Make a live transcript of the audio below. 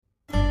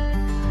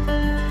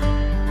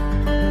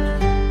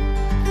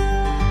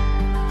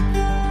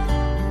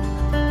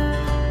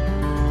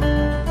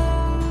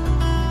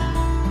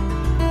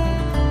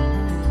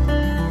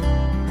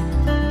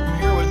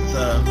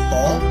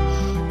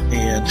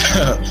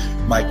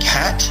My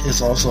cat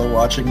is also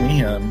watching me.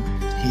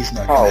 He's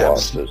not going to have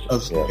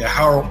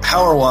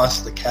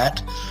Hauerwas the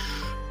cat.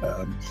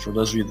 For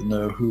those of you that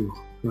know who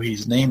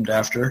he's named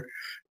after,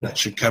 that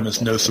should come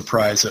as no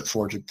surprise at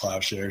Forged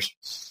Plowshares.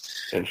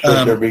 And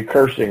should there be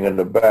cursing in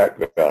the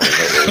background?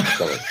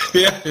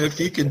 Yeah,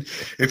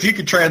 if you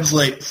could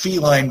translate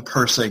feline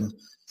cursing,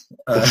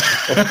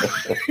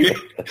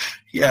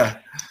 yeah.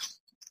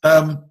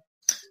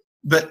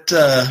 But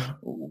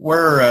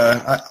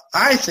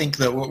I think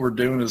that what we're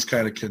doing is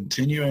kind of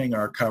continuing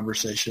our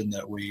conversation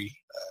that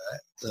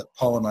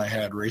Paul and I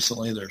had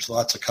recently. There's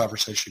lots of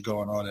conversation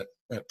going on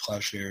at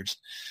Plowshares.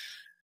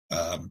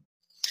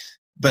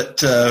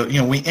 But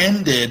we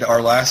ended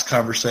our last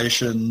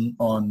conversation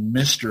on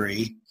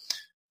mystery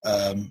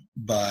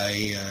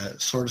by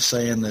sort of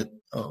saying that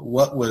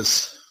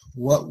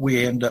what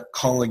we end up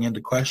calling into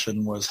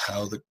question was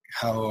how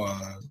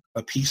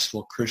a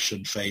peaceful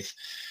Christian faith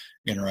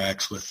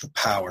interacts with the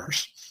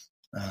powers.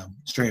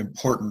 It's a very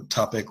important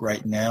topic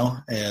right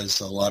now, as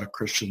a lot of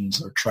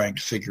Christians are trying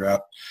to figure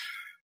out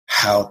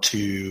how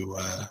to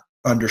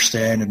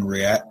understand and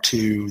react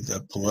to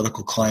the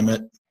political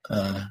climate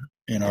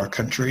in our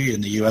country, in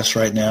the U.S.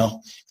 right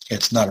now.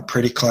 It's not a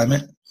pretty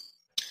climate.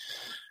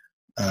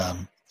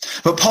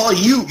 But Paul,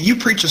 you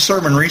preached a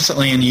sermon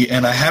recently,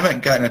 and I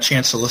haven't gotten a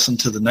chance to listen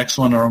to the next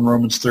one on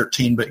Romans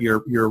 13. But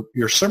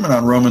your sermon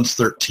on Romans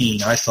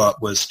 13, I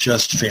thought, was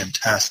just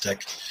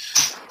fantastic.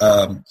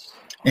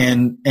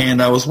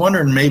 And I was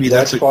wondering, maybe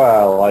that's why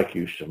I like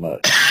you so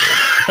much.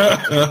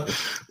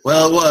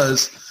 Well, it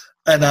was,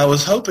 and I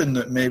was hoping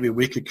that maybe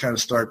we could kind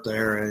of start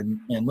there, and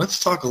let's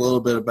talk a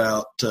little bit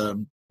about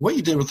what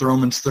you did with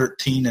Romans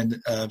 13,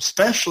 and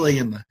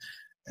especially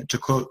to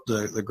quote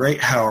the great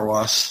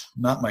Hauerwas,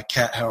 not my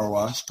cat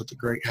Hauerwas, but the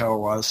great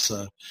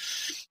Hauerwas,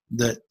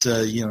 that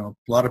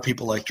a lot of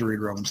people like to read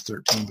Romans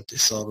 13, but they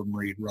seldom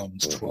read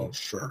Romans 12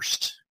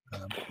 first.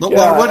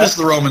 What is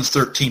the Romans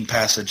 13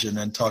 passage, and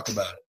then talk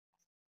about it?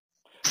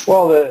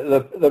 Well,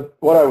 the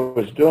what I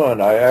was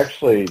doing, I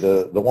actually,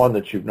 the one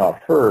that you've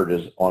not heard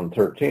is on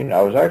 13.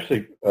 I was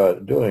actually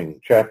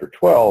doing chapter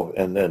 12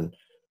 and then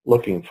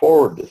looking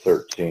forward to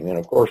 13. And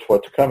of course,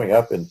 what's coming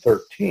up in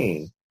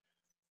 13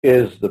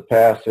 is the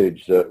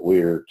passage that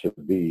we're to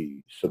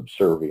be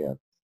subservient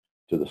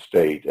to the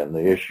state, and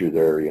the issue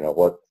there,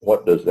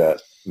 what does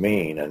that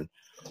mean? And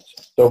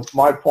so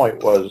my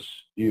point was,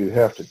 you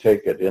have to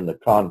take it in the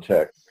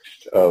context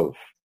of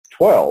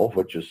 12,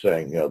 which is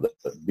saying,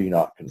 that be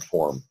not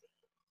conformed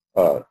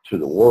to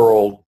the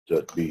world,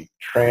 to be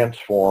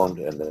transformed.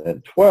 And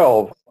then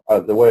 12,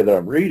 the way that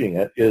I'm reading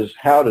it, is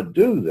how to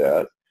do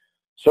that,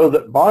 so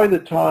that by the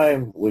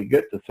time we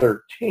get to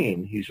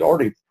 13, he's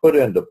already put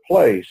into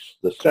place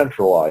the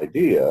central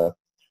idea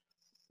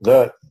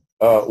that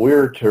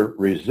we're to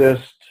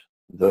resist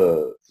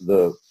the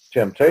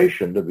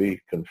temptation to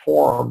be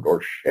conformed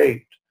or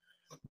shaped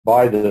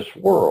by this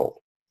world.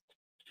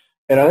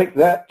 And I think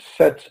that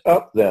sets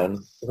up then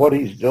what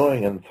he's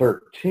doing in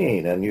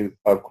 13. And you,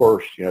 of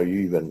course,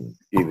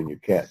 you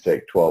can't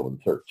take 12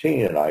 and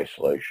 13 in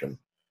isolation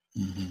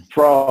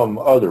from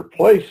other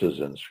places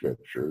in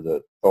Scripture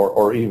that,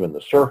 or even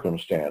the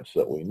circumstance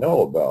that we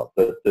know about,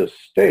 that this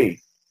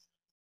state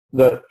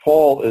that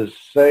Paul is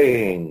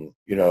saying,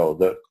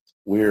 that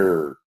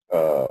we're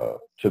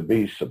to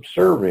be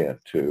subservient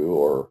to,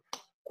 or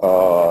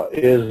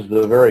is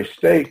the very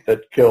state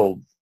that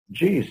killed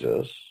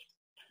Jesus.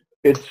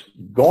 It's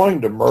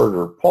going to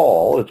murder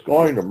Paul. It's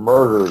going to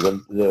murder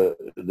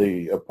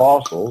the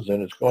apostles,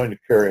 and it's going to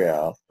carry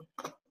out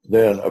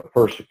then a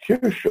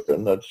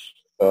persecution that's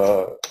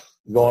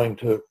going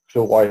to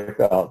wipe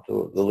out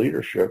the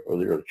leadership of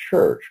the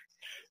church.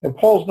 And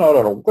Paul's not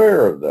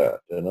unaware of that.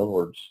 In other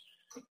words,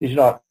 he's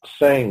not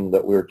saying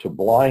that we're to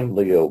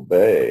blindly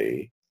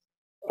obey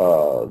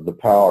the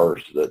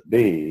powers that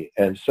be.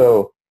 And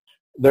so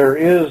there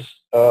is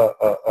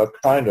a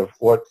kind of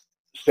what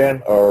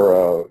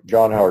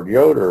John Howard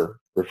Yoder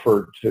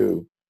referred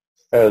to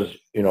as,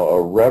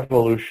 a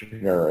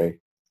revolutionary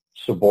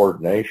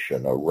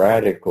subordination, a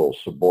radical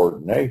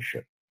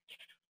subordination,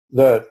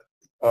 that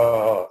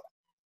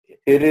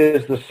it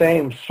is the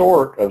same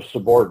sort of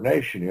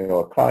subordination,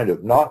 a kind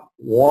of not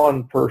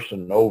one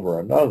person over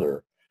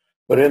another,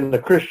 but in the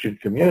Christian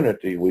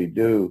community we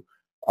do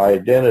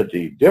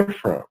identity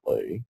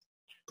differently,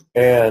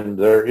 and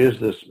there is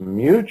this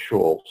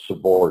mutual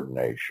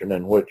subordination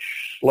in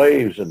which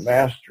slaves and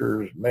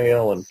masters,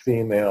 male and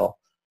female,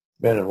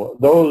 men and women,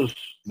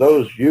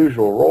 those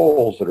usual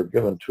roles that are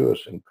given to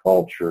us in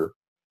culture,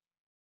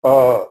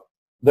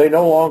 they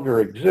no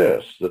longer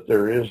exist, that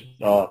there is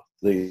not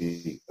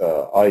the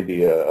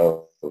idea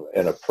of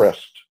an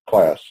oppressed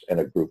class and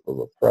a group of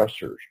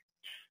oppressors.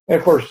 And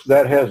of course,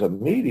 that has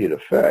immediate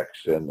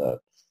effects in that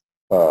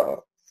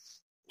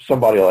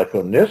somebody like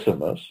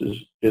Onesimus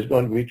is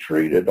going to be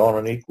treated on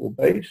an equal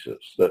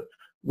basis, that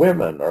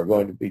women are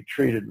going to be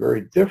treated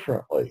very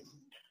differently.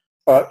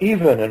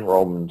 Even in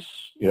Romans,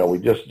 we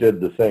just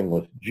did the thing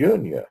with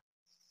Junia,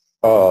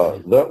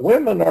 that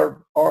women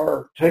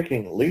are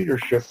taking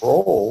leadership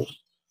roles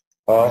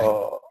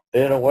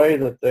in a way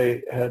that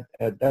they had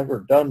never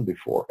done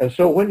before. And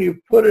so when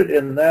you put it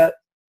in that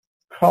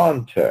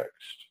context,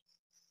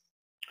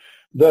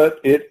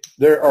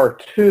 there are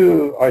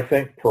two, I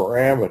think,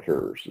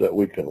 parameters that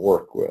we can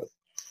work with.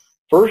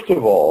 First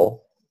of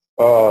all,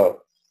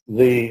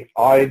 the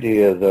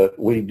idea that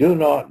we do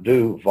not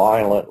do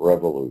violent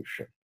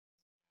revolution.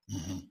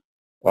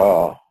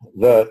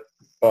 That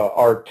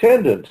our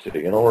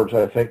tendency, in other words,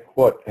 I think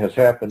what has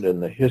happened in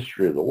the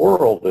history of the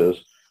world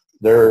is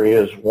there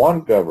is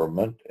one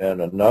government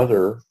and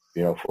another,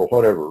 for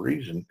whatever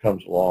reason,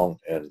 comes along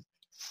and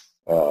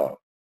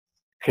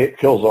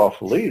kills off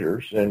the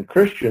leaders, and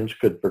Christians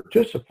could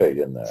participate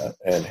in that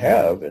and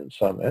have in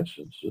some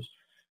instances.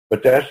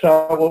 But that's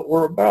not what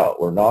we're about.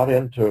 We're not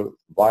into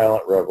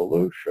violent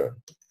revolution.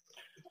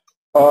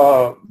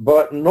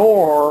 But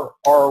nor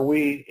are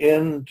we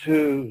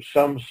into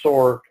some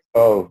sort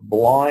of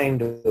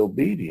blind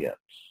obedience.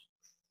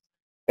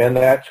 And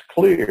that's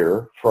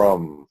clear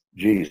from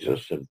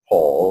Jesus and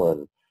Paul,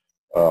 and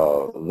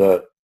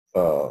that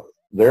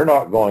they're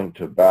not going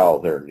to bow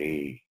their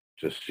knee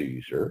to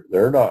Caesar.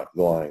 They're not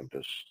going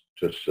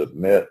to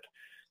submit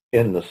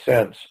in the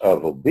sense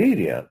of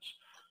obedience.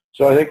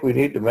 So I think we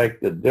need to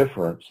make the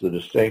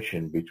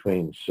distinction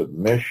between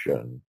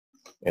submission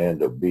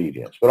and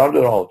obedience. But I'm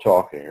doing all the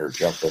talking here.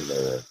 Jump in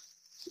there.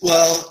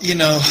 Well,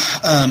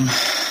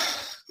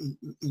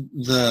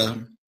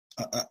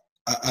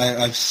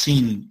 I've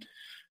seen,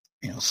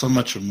 so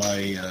much of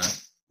my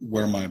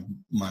where my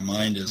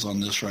mind is on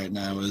this right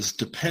now is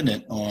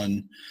dependent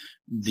on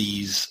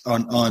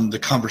on the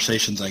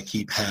conversations I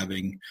keep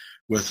having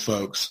with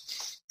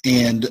folks,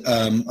 and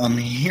I'm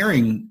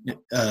hearing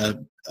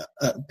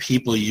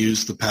people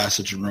use the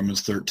passage in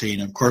Romans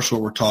 13. Of course,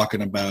 what we're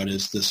talking about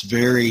is this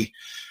very,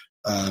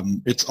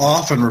 it's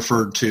often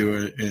referred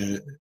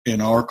to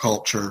in our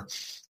culture.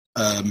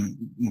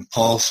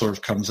 Paul sort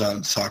of comes out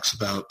and talks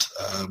about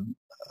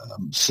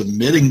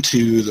submitting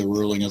to the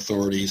ruling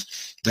authorities.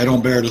 They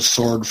don't bear the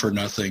sword for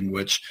nothing,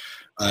 which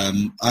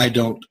I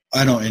don't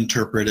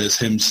interpret as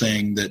him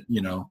saying that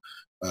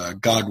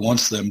God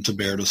wants them to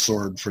bear the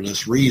sword for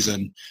this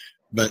reason,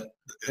 but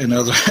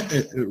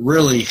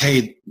really,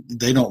 hey,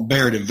 they don't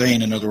bear it in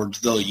vain. In other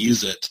words, they'll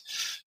use it.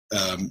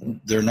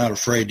 They're not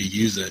afraid to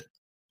use it.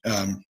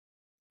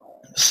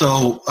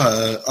 So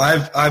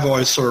I've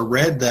always sort of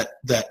read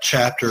that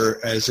chapter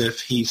as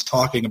if he's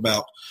talking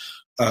about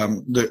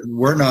that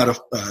we're not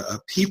a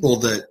people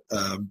that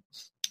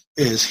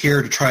is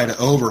here to try to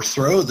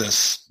overthrow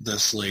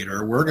this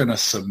leader. We're going to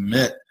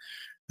submit.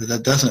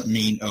 That doesn't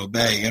mean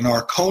obey. In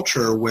our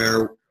culture,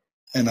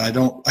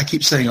 I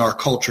keep saying our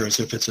culture as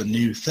if it's a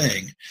new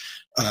thing,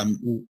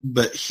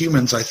 but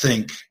humans, I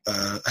think,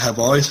 have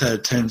always had a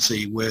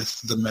tendency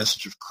with the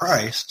message of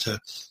Christ to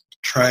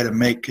try to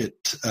make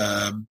it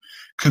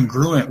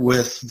congruent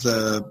with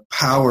the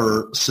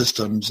power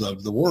systems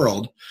of the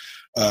world,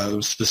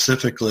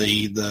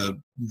 specifically the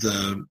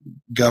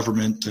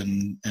government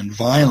and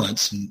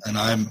violence. And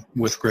I'm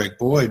with Greg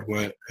Boyd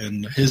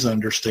and his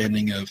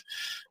understanding of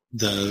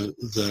the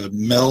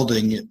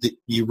melding.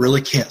 You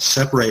really can't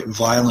separate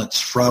violence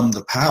from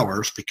the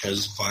powers,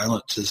 because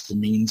violence is the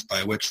means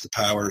by which the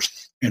powers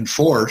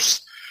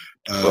enforce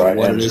what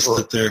it is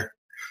that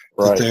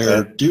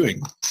they're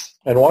doing.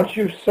 And once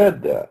you've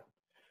said that,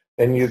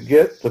 and you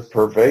get the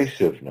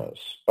pervasiveness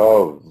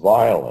of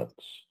violence,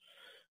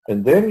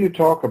 and then you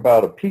talk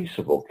about a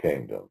peaceable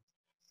kingdom,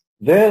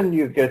 then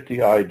you get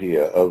the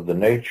idea of the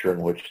nature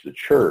in which the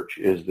church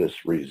is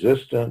this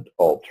resistant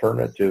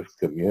alternative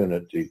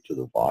community to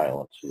the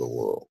violence of the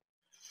world.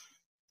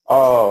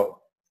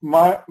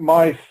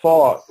 My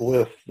thought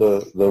with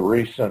the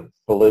recent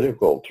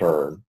political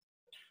turn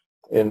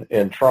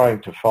in trying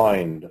to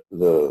find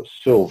the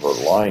silver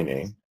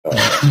lining,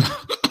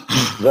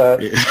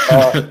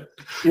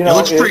 it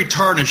looks pretty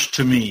tarnished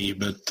to me,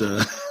 but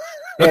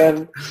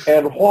and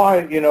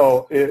why,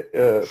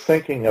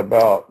 thinking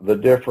about the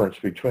difference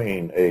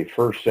between a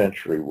first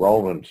century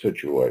Roman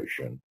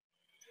situation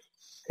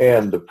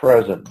and the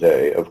present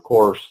day, of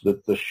course,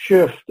 that the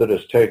shift that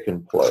has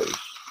taken place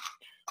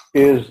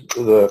is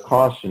the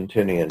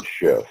Constantinian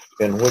shift,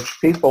 in which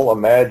people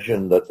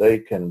imagine that they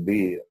can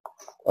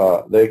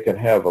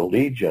have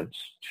allegiance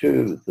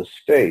to the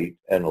state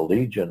and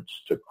allegiance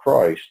to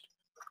Christ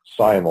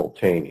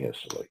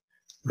simultaneously.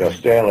 Now,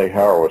 Stanley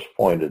Hauerwas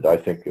pointed, I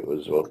think it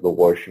was the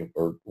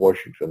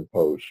Washington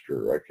Post,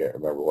 or I can't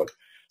remember what.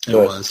 It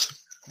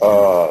was.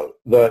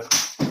 That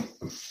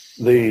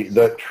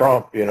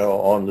Trump,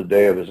 on the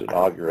day of his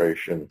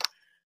inauguration,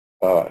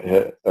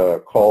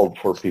 called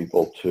for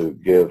people to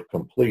give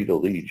complete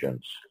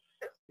allegiance,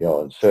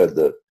 and said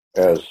that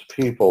as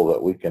people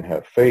that we can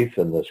have faith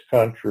in this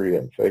country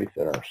and faith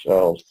in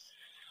ourselves.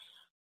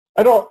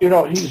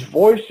 He's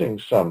voicing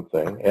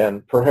something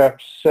and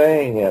perhaps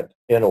saying it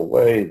in a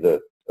way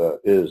that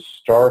is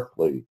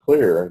starkly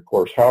clear. And of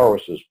course,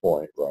 Hauerwas's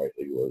point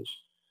rightly was,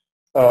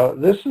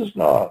 this is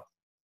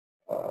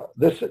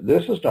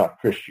not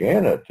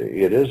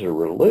Christianity. It is a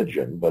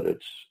religion, but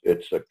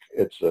it's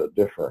a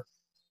different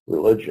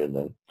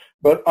religion.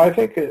 But I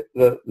think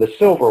the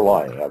silver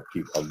lining,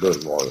 I'm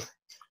doing more,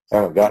 I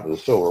haven't gotten to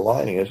the silver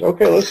lining, is,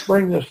 okay, let's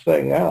bring this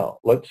thing out.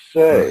 Let's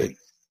say,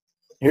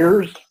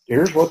 here's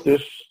what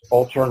this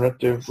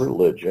alternative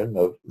religion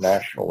of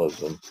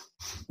nationalism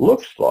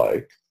looks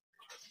like,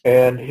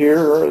 and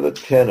here are the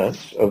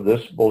tenets of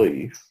this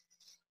belief,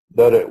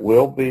 that it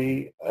will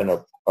be an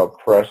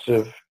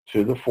oppressive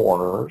to the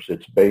foreigners.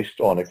 It's based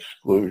on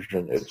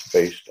exclusion. It's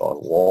based on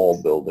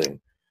wall building.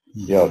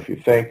 You know, if you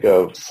think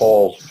of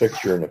Paul's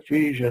picture in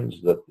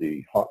Ephesians, that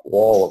the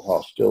wall of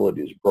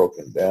hostility is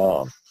broken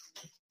down,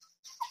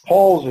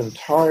 Paul's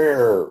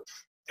entire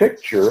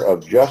picture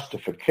of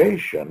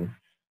justification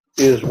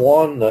is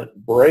one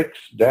that breaks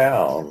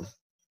down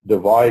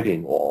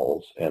dividing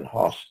walls and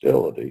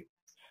hostility.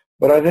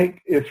 But I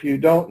think if you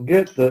don't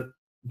get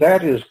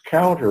that is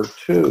counter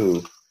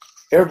to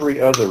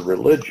every other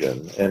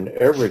religion, and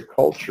every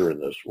culture in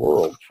this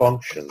world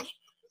functions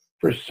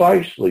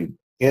precisely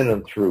in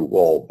and through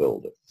wall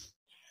building.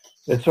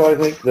 And so I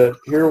think that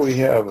here we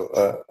have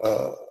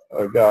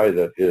a guy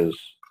that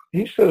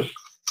he's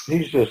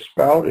just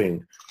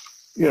spouting,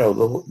 you know,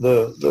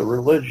 the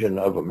religion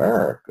of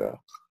America.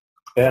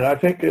 And I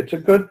think it's a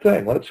good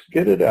thing. Let's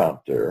get it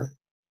out there.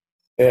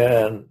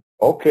 And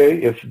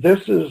okay, if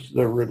this is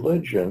the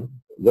religion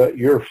that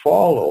you're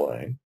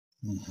following,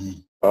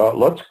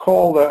 let's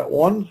call that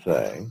one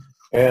thing,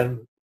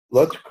 and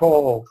let's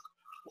call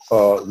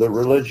the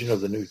religion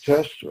of the New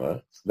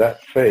Testament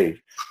that faith.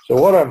 So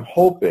what I'm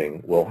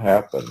hoping will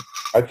happen,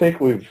 I think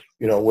we've,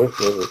 you know, with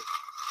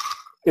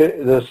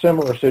the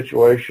similar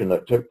situation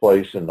that took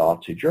place in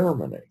Nazi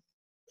Germany,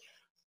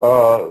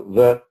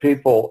 that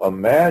people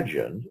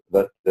imagined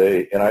that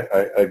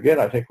and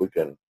I think we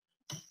can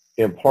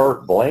in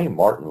part blame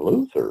Martin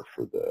Luther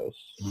for this,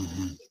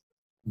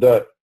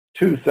 that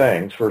two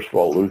things. First of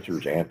all,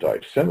 Luther's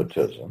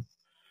anti-Semitism.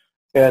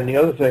 And the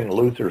other thing,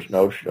 Luther's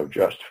notion of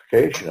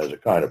justification as a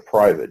kind of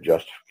private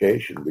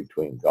justification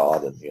between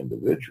God and the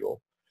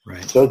individual,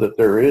 right, so that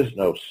there is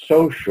no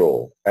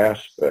social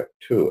aspect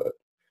to it.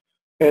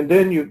 And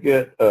then you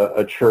get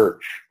a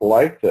church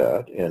like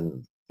that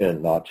in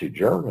Nazi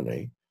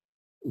Germany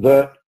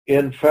that,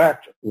 in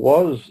fact,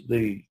 was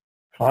the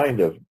kind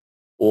of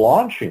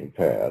launching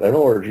pad. In other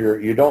words,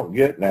 you don't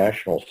get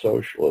National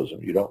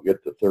Socialism, you don't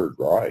get the Third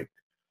Reich,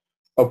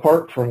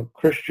 apart from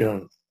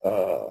Christian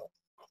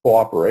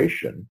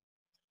cooperation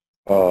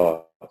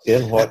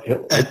in what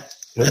at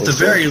the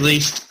very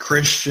least,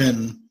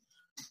 Christian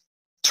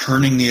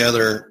turning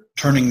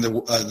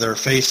their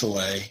face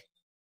away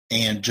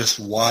and just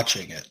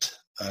watching it,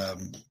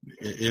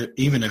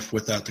 even if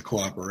without the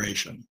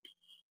cooperation.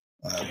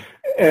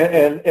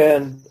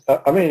 And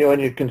I mean, when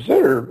you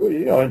consider,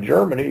 you know, in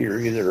Germany, you're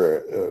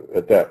either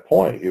at that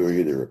point you were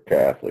either a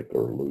Catholic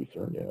or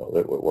Lutheran. You know,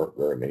 there weren't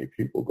very many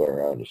people going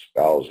around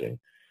espousing.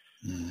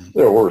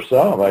 There were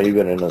some,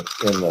 even in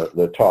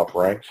the top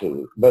ranks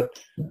of,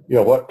 but you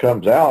know what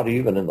comes out,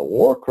 even in the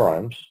war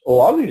crimes, a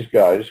lot of these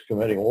guys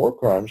committing war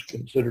crimes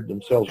considered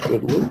themselves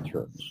good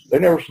Lutherans. They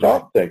never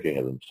stopped thinking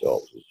of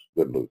themselves as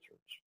good Lutherans.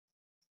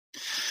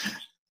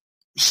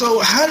 So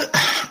how?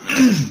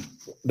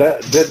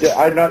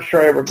 I'm not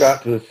sure I ever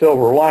got to the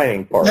silver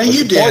lining part. No,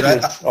 you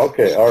did.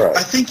 Okay, all right.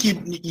 I think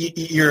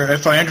you're.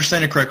 If I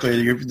understand it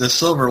correctly, the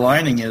silver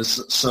lining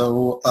is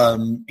so.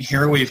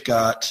 Here we've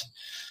got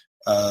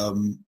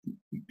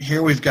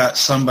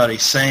somebody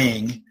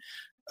saying,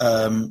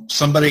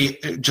 somebody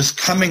just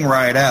coming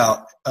right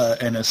out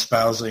and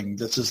espousing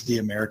this is the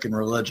American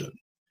religion.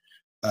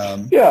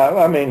 Yeah,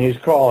 I mean, he's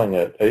calling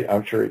it.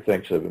 I'm sure he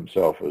thinks of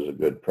himself as a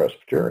good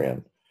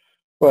Presbyterian,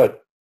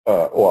 but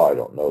well, I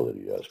don't know that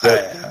he does.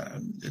 But,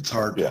 it's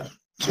hard. Yeah,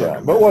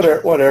 but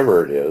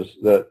whatever it is,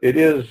 that it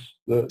is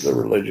the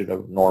religion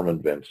of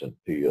Norman Vincent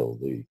Peale,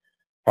 the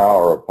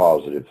power of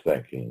positive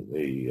thinking,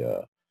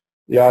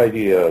 the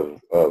idea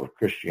of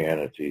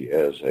Christianity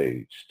as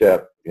a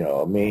step, you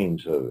know, a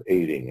means of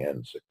aiding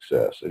in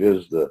success. It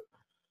is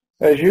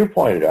as you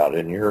pointed out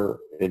in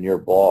your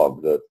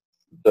blog,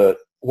 that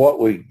what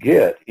we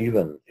get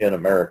even in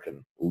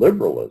American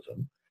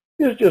liberalism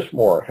is just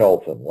more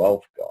health and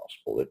wealth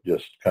gospel. It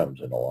just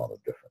comes in a lot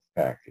of different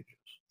packages.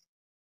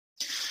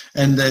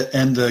 And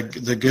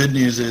the good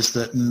news is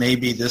that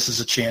maybe this is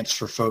a chance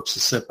for folks to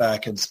sit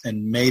back and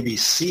maybe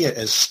see it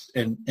as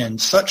in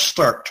such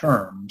stark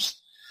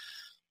terms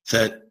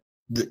that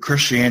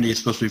Christianity is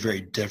supposed to be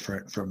very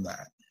different from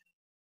that.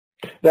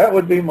 That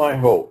would be my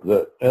hope.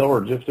 That, in other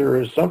words, if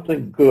there is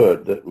something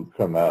good that would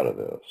come out of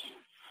this,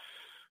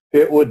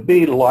 it would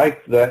be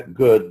like that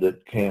good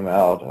that came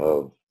out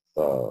of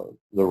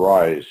the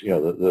rise, you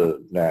know,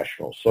 the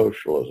National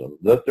Socialism,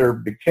 that there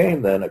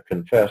became then a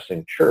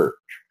confessing church.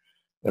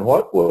 And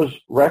what was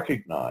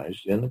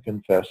recognized in the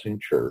confessing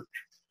church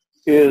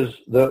is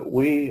that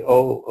we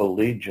owe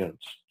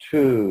allegiance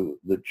to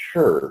the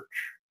church,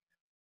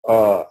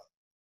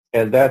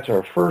 and that's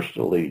our first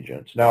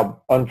allegiance.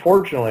 Now,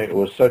 unfortunately, it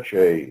was such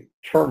a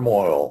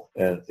turmoil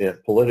and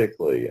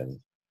politically and,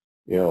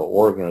 you know,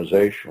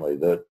 organizationally,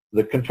 that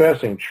the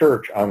confessing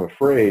church, I'm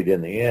afraid,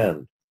 in the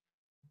end,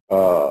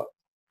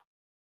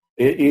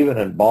 even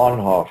in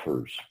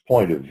Bonhoeffer's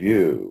point of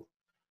view,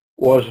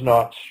 was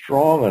not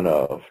strong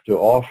enough to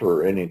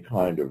offer any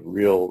kind of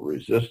real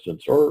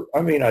resistance. Or,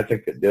 I mean, I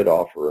think it did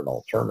offer an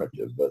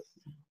alternative,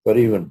 but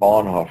even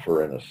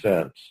Bonhoeffer, in a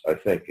sense, I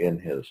think in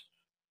his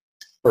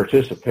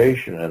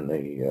participation in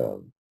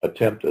the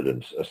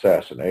attempted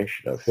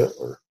assassination of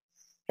Hitler,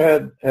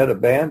 had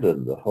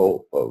abandoned the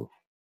hope of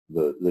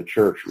the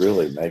church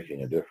really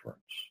making a difference.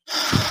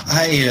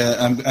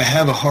 I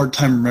have a hard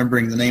time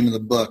remembering the name of the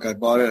book. I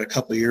bought it a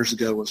couple of years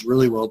ago. It was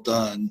really well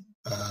done.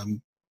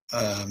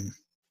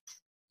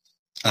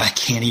 I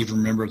can't even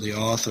remember the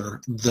author.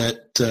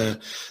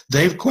 That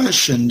they've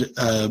questioned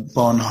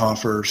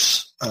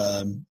Bonhoeffer's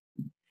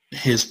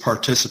his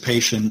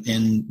participation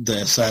in the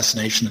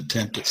assassination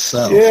attempt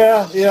itself.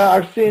 Yeah,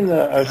 I've seen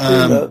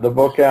the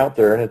book out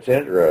there, and it's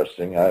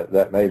interesting.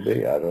 That may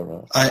be, I don't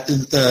know.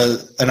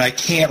 And I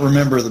can't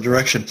remember the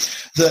direction.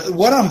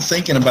 What I'm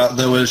thinking about,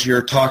 though, as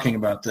you're talking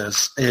about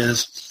this,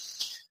 is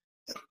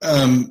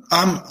I'm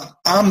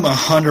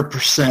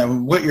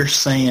 100%. What you're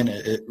saying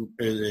it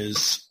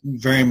is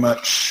very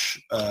much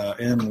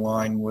in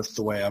line with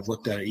the way I've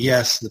looked at it.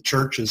 Yes, the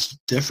church is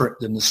different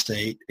than the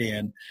state,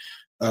 and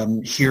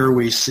here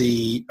we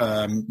see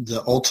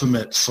the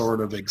ultimate sort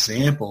of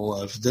example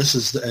of this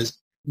is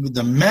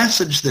the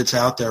message that's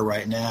out there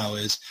right now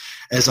is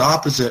as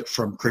opposite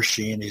from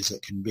Christianity as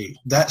it can be.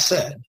 That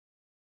said,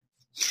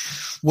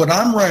 what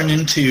I'm running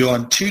into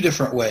on two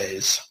different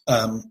ways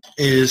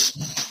is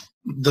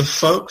the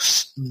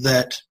folks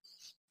that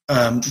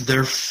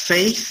their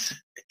faith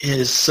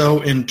is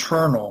so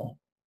internal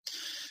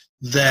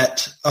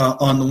that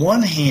on the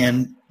one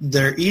hand,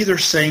 they're either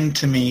saying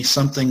to me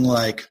something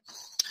like,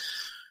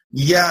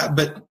 yeah,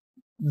 but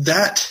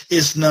that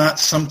is not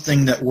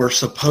something that we're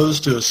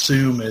supposed to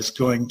assume is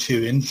going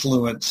to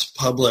influence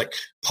public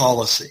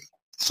policy.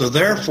 So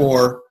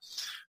therefore,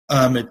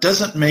 it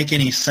doesn't make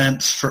any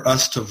sense for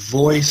us to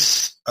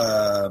voice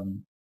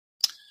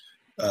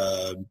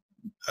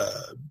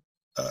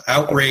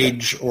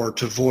outrage or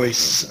to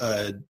voice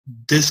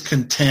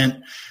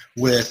discontent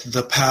with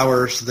the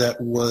powers that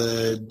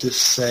would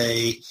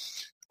say,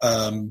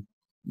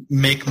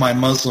 make my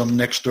Muslim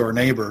next door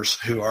neighbors,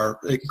 who are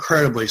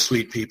incredibly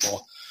sweet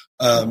people,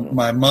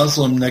 my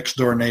Muslim next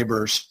door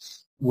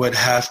neighbors would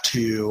have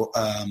to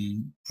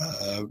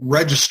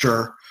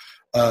register.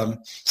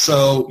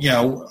 So,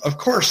 of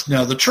course,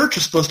 now the church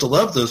is supposed to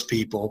love those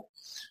people,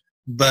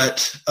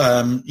 but,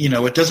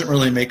 it doesn't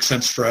really make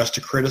sense for us to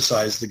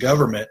criticize the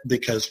government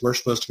because we're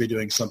supposed to be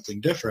doing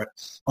something different.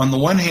 On the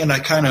one hand, I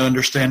kind of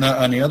understand that.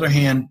 On the other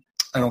hand,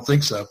 I don't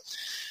think so.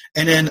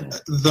 And then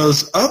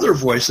those other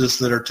voices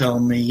that are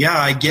telling me, yeah,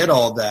 I get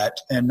all that,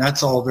 and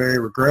that's all very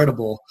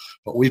regrettable,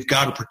 but we've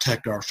got to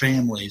protect our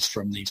families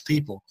from these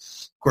people.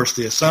 Of course,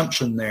 the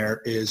assumption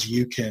there is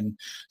you can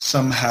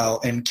somehow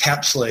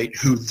encapsulate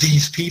who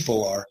these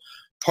people are.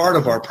 Part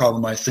of our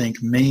problem, I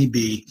think, may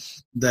be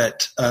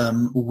that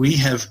we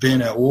have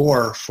been at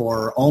war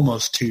for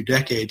almost 2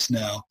 decades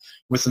now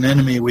with an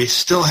enemy we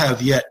still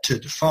have yet to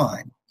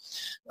define,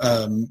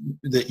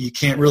 that you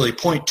can't really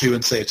point to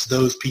and say it's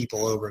those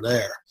people over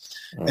there.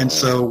 And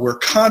so we're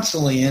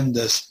constantly in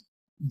this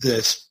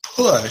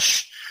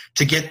push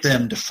to get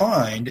them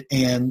defined,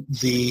 and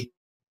the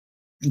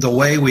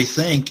way we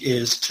think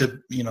is to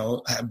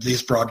have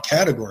these broad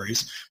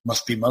categories.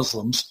 Must be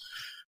Muslims,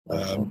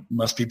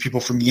 must be people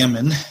from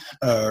Yemen,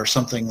 or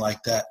something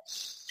like that.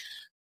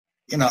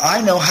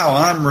 I know how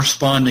I'm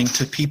responding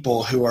to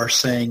people who are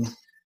saying,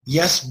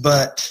 yes,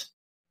 but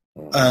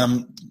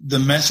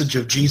the message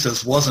of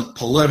Jesus wasn't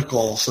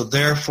political, so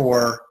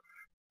therefore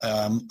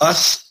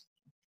us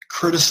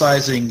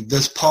criticizing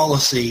this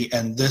policy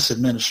and this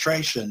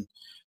administration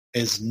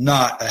is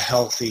not a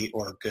healthy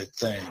or good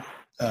thing.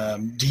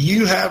 Do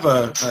you have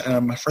and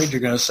I'm afraid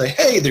you're going to say,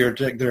 hey, they're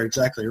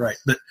exactly right,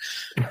 but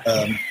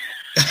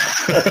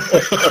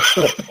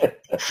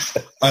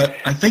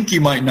I think you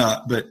might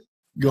not, but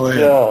go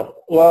ahead. Yeah,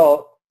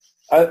 well,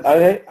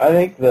 I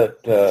think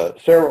that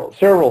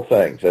several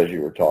things, as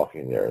you were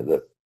talking there,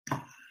 that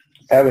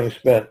having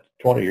spent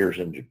 20 years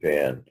in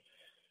Japan,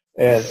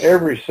 and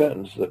every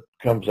sentence that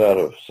comes out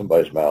of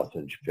somebody's mouth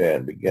in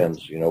Japan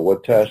begins,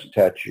 watashi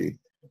tachi,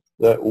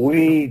 that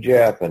we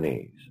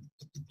Japanese.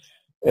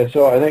 And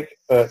so I think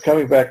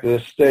coming back to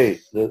this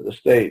state, the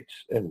states,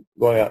 and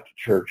going out to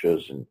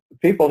churches, and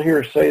people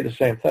here say the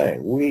same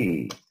thing,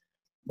 we.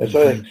 And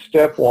so I think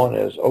step one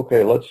is,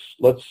 okay, let's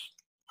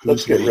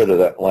get rid of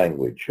that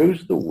language.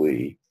 Who's the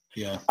we?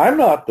 Yeah. I'm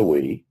not the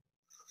we.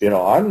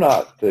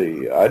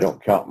 I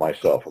don't count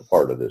myself a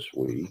part of this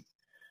we.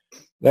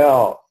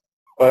 Now,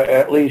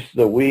 at least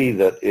the we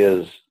that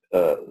is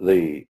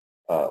the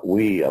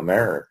we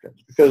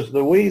Americans, because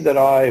the we that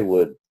I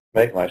would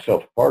make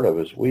myself a part of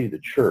is we the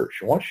church.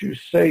 And once you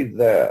say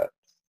that,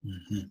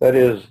 that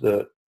is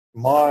that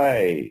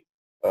my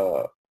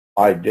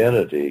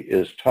identity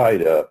is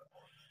tied up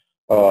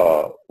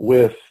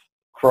with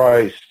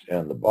Christ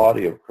and the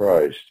body of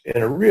Christ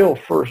in a real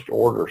first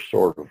order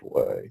sort of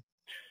way,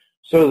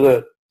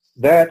 so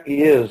that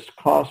is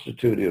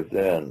constitutive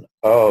then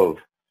of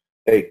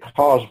a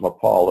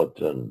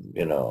cosmopolitan,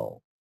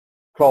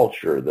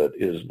 culture that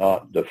is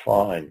not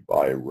defined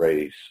by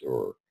race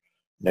or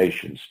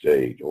nation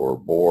state or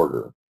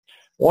border.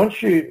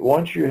 Once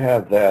you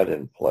have that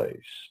in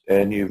place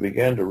and you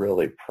begin to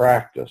really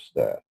practice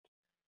that,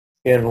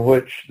 in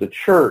which the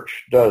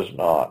church does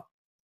not,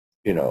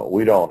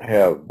 we don't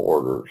have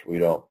borders, we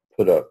don't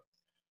put up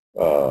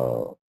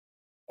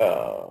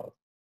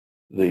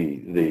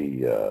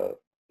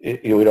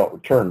we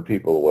don't turn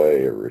people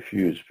away or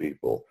refuse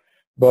people,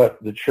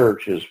 but the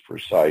church is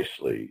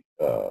precisely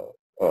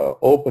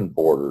open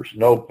borders,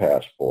 no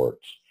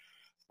passports,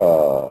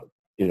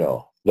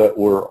 that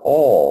we're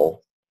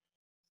all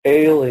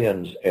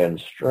aliens and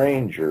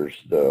strangers,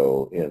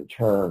 though, in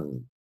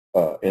terms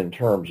of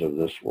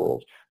this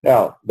world.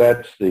 Now,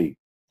 I think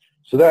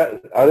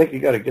you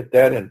got to get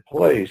that in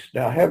place.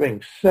 Now,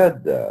 having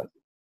said that,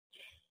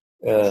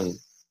 and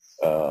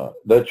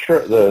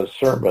the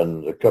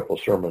sermon, a couple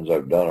of sermons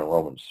I've done on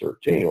Romans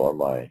 13, one of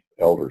my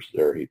elders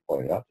there, he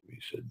pointed out to me,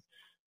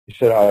 he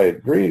said, I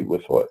agree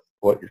with what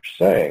you're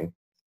saying,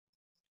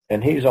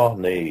 and he's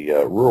on the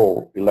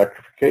Rural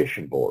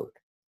Electrification Board,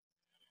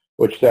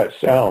 which that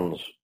sounds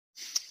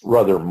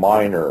rather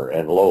minor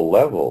and low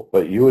level,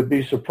 but you would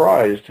be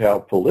surprised how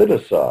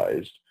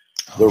politicized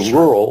the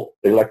Rural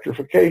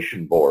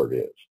Electrification Board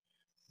is.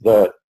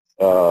 That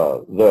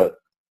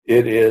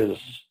it is,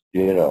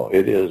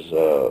 it is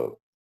a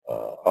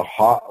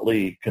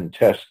hotly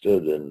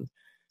contested, and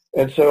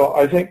so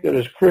I think that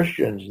as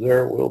Christians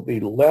there will be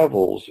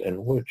levels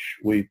in which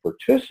we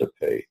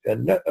participate,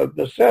 and of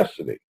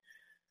necessity.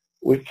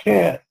 We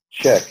can't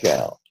check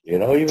out.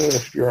 Even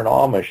if you're an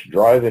Amish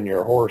driving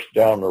your horse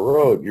down the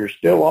road, you're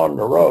still on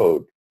the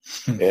road.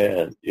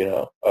 And,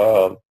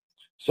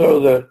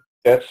 so that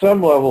at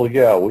some level,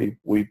 yeah,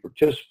 we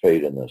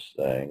participate in this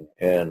thing.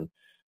 And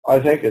I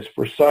think it's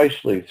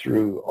precisely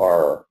through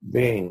our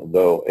being,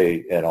 though,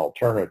 an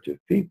alternative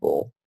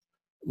people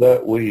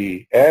that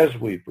we, as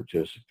we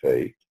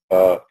participate,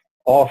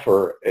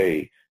 offer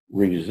a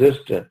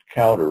resistant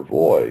counter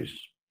voice.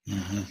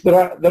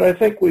 Mm-hmm. That I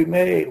think we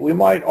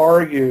might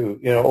argue,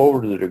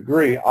 over to the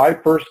degree. I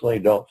personally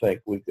don't think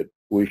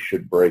we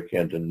should break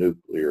into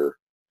nuclear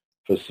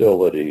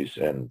facilities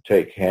and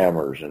take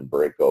hammers and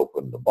break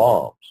open the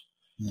bombs.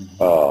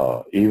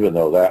 Mm-hmm. Even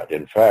though that,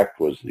 in fact,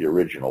 was the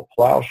original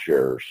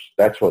plowshares.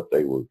 That's what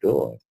they were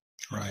doing.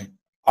 Right.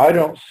 I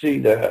don't see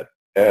that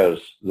as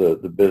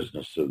the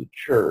business of the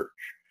church.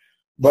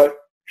 But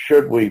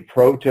should we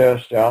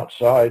protest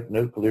outside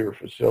nuclear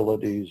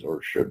facilities,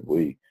 or should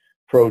we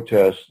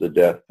protest the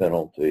death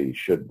penalty?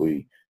 Should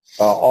we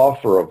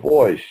offer a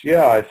voice?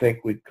 Yeah, I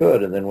think we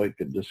could, and then we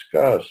could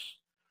discuss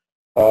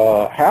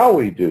how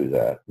we do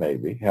that,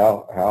 maybe,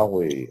 how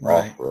we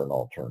offer an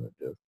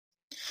alternative.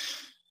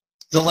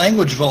 The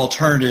language of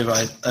alternative,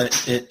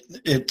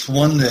 it's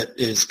one that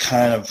is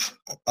kind of,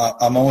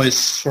 I'm always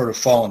sort of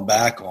falling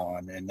back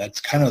on, and that's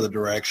kind of the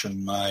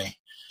direction my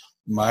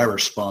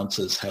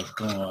responses have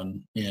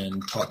gone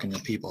in talking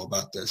to people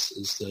about this,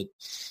 is that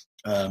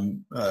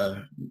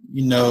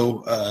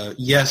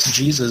yes,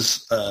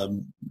 Jesus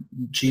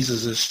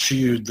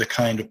eschewed the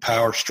kind of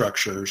power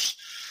structures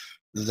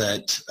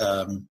that,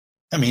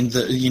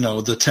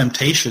 the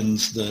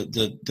temptations,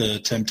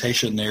 the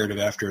temptation narrative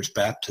after his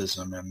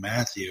baptism in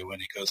Matthew,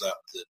 when he goes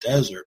out to the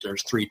desert,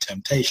 there's 3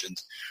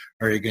 temptations.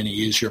 Are you going to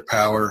use your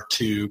power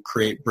to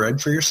create bread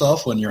for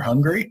yourself when you're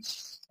hungry?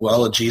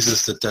 Well, a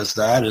Jesus that does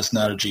that is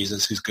not a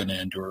Jesus who's going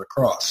to endure a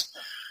cross.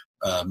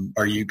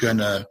 Are you going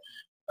to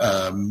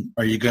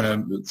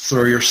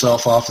throw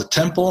yourself off the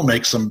temple,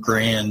 make some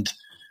grand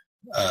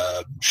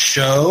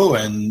show,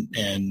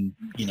 and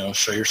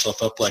show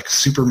yourself up like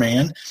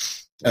Superman?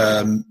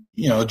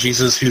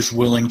 Jesus who's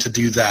willing to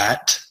do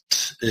that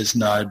is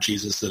not a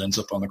Jesus that ends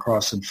up on the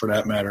cross. And for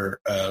that matter,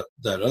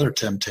 that other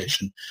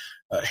temptation,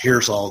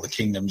 here's all the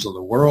kingdoms of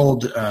the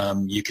world.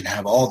 You can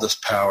have all this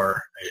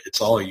power.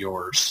 It's all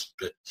yours.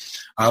 But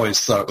I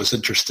always thought it was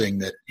interesting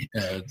that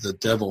the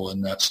devil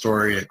in that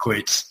story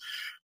equates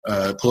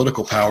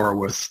political power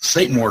with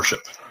Satan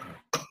worship.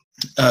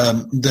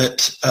 And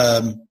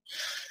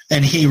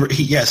he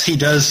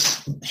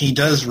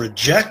does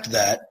reject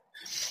that,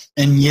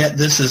 and yet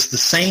this is the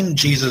same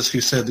Jesus who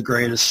said the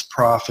greatest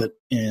prophet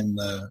in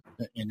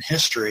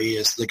history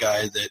is the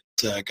guy that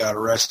got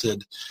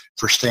arrested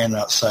for standing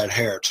outside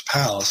Herod's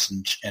palace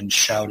and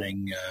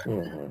shouting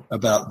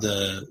about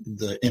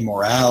the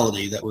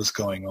immorality that was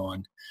going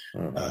on,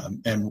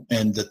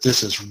 and that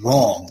this is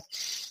wrong.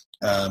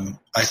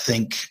 I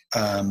think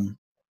that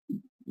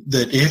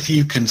if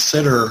you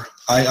consider,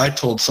 I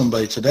told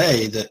somebody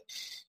today that,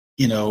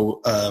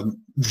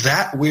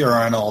 that we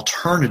are an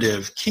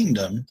alternative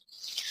kingdom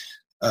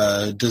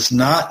does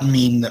not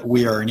mean that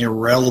we are an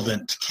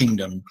irrelevant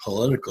kingdom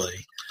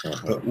politically,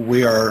 but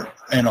we are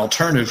an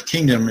alternative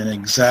kingdom in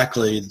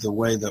exactly the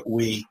way that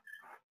we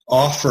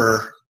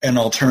offer an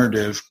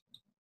alternative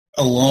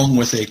along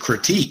with a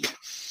critique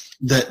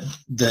that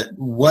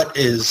what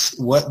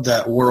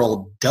that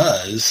world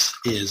does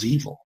is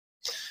evil.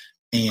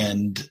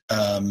 and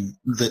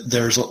that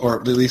there's,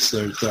 or at least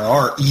there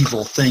are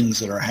evil things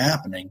that are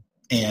happening,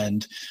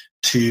 and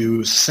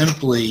to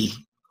simply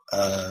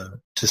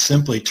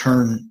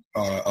turn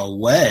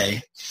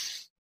away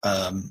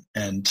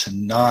and to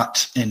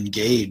not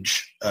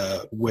engage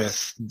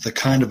with the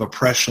kind of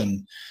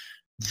oppression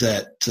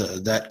that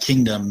that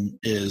kingdom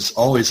is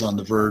always on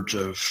the verge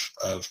of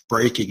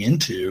breaking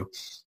into,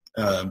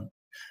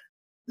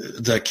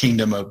 the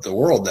kingdom of the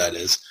world, that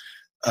is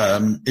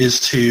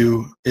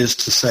to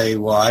say,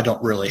 well, I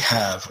don't really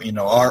have,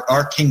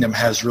 our kingdom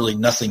has really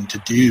nothing to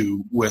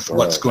do with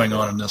what's going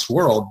on in this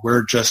world.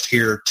 We're just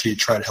here to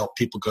try to help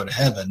people go to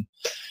heaven.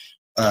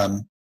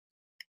 To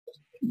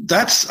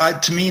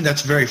me,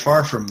 that's very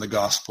far from the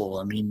gospel.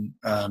 I mean,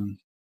 that's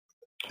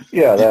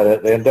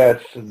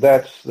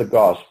the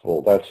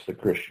gospel. That's the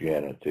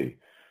Christianity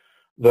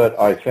that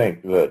I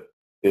think that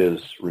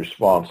is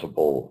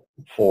responsible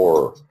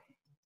for.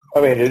 I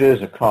mean, it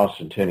is a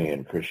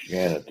Constantinian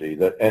Christianity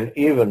that, and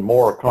even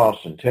more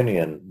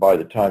Constantinian by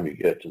the time you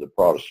get to the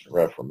Protestant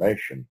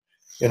Reformation.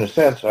 In a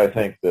sense, I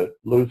think that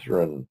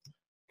Luther and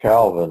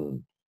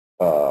Calvin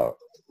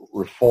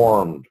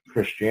reformed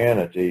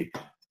Christianity.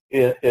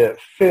 It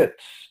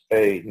fits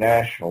a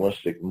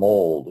nationalistic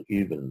mold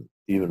even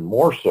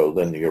more so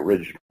than the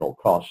original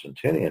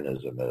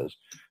Constantinianism is,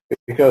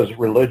 because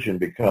religion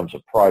becomes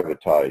a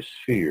privatized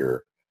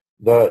sphere.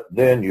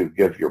 Then you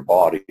give your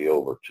body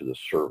over to the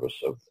service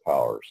of the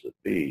powers that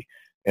be,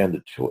 and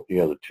the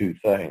two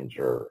things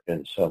are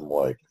in some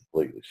way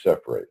completely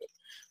separated.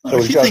 So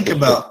if you think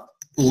about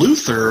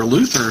Luther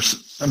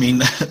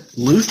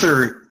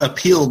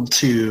appealed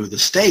to the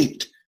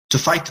state to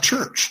fight the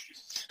church.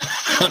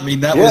 I mean,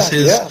 that was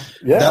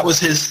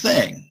his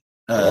thing.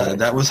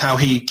 That was how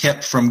he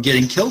kept from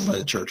getting killed by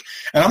the church.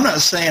 And I'm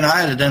not saying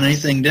I had done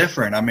anything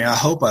different. I mean, I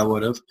hope I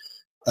would have.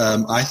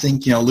 I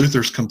think,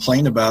 Luther's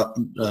complaint about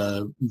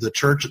the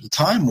church at the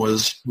time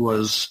was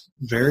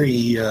very.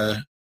 You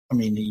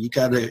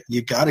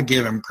gotta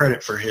give him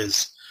credit for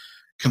his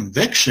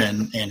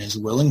conviction and his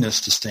willingness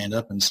to stand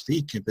up and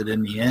speak. But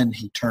in the end,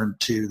 he turned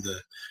to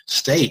the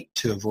state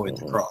to avoid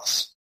the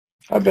cross.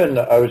 I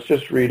was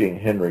just reading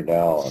Henry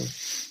Nouwen,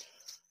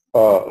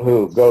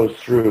 who goes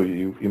through,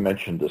 you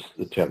mentioned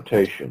the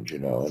temptations,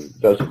 and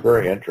does it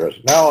very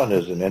interesting. Nouwen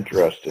is an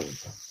interesting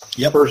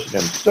person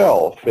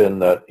himself in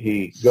that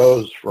he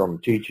goes from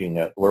teaching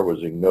at,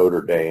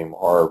 Notre Dame,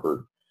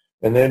 Harvard,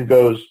 and then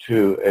goes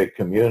to a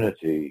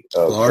community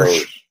of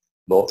large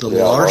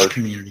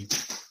community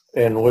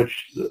in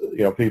which,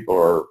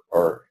 people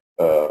are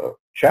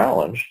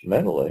challenged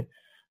mentally.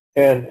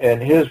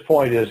 And his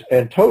point is,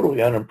 and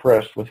totally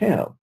unimpressed with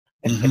him.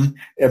 Mm-hmm.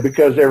 And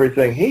because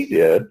everything he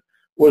did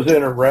was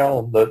in a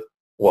realm that,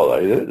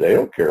 they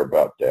don't care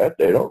about that.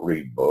 They don't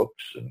read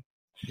books. And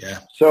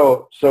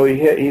so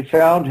he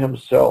found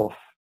himself,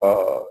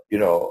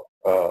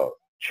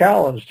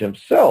 challenged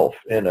himself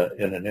in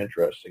an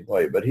interesting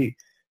way. But he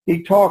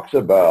talks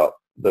about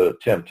the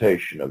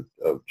temptation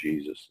of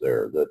Jesus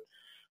there, that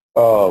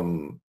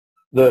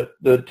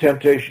the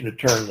temptation to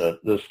turn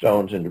the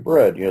stones into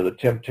bread, the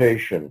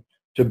temptation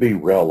to be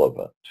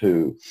relevant,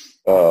 to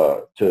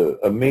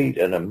meet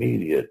an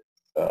immediate,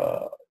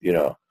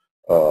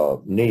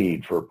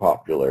 need for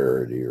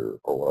popularity or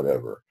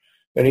whatever.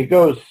 And he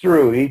goes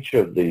through each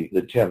of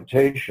the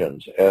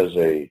temptations as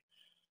a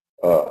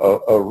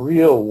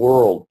real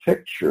world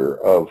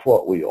picture of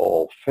what we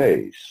all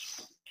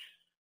face.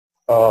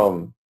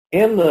 In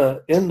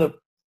the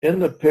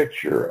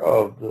picture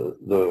of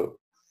the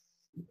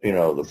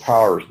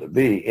powers that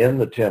be, in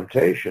the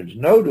temptations,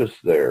 notice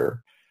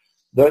there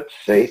that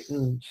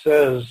Satan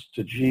says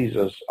to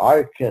Jesus,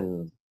 I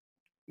can,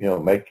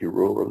 make you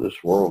ruler of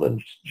this world.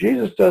 And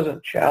Jesus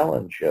doesn't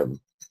challenge him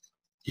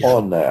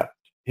on that.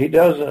 He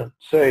doesn't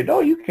say, no,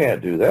 you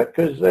can't do that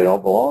because they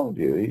don't belong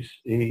to you.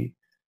 He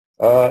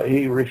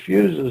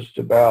refuses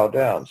to bow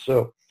down.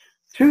 So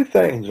two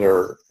things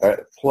are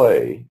at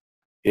play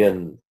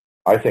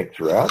I think,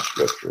 throughout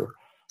Scripture.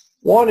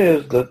 One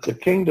is that the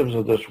kingdoms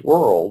of this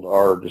world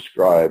are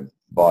described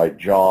by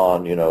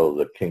John,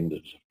 the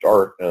kingdoms of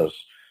darkness,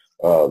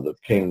 the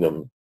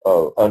kingdom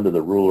under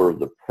the ruler of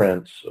the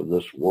prince of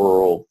this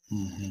world.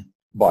 Mm-hmm.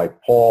 By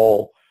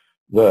Paul,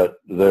 that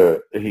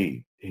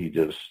he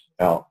just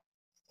out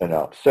and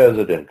out says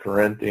it in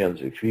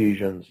Corinthians,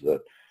 Ephesians,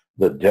 that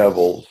the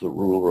devil's the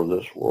ruler of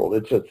this world.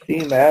 It's a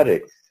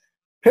thematic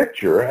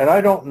picture, and I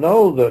don't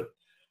know that.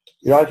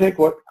 I think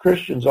what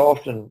Christians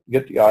often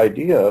get the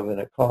idea of in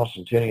a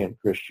Constantinian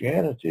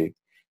Christianity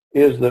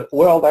is that,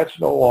 that's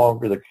no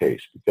longer the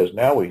case because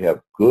now we have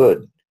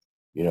good,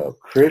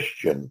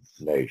 Christian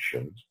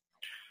nations.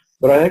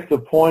 But I think the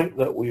point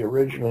that we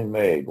originally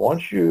made,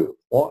 once you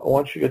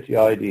get the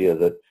idea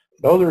that,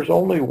 no, there's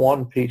only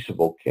one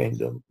peaceable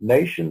kingdom,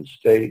 nation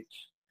states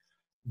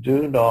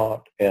do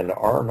not and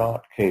are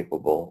not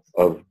capable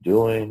of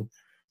doing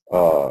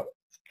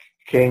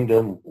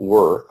kingdom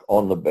work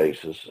on the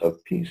basis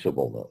of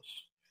peaceableness.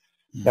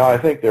 Mm-hmm. Now, I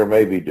think there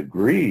may be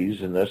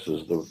degrees, and this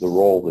is the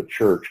role the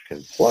church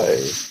can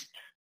play,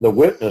 the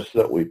witness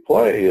that we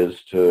play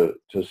is to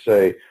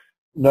say,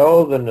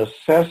 no, the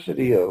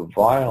necessity of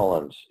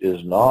violence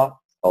is not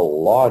a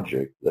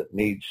logic that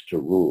needs to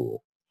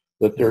rule.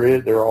 That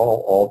there are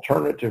all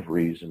alternative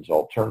reasons,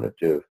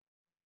 alternative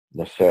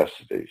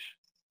necessities.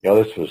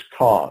 This was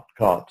Kant.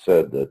 Kant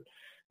said that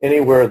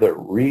anywhere that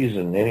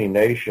reason, any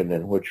nation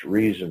in which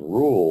reason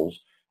rules,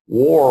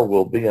 war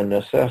will be a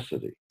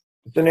necessity.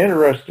 It's an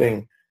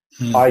interesting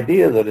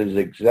idea that is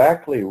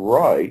exactly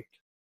right,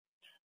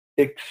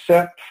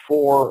 except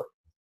for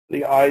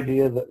the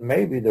idea that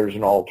maybe there's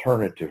an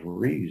alternative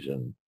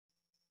reason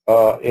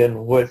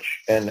in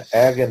which an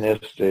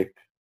agonistic,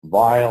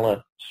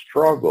 violent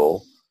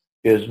struggle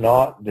is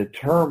not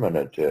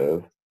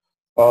determinative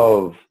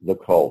of the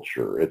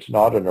culture. It's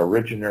not an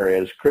originary.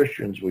 As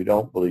Christians, we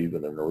don't believe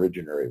in an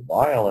originary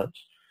violence.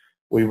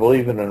 We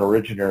believe in an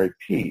originary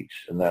peace,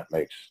 and that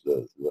makes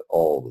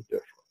all the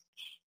difference.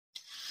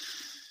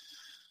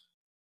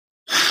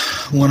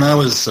 When I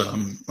was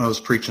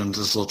preaching at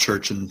this little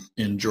church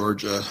in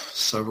Georgia,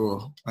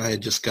 I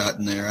had just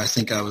gotten there. I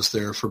think I was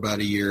there for about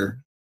a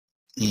year,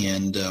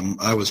 and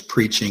I was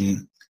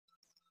preaching.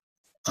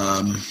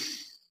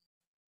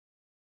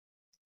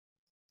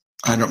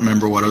 I don't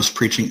remember what I was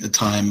preaching at the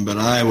time, but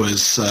I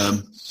was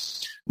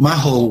my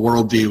whole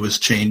worldview was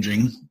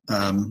changing.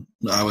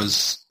 I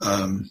was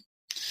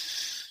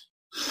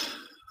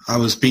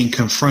being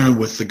confronted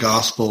with the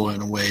gospel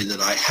in a way that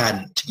I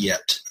hadn't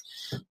yet.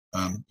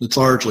 It's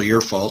largely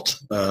your fault,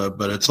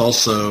 but it's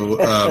also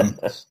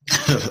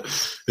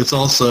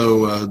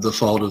the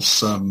fault of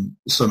some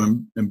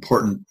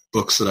important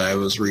books that I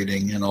was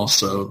reading, and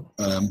also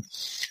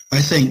I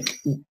think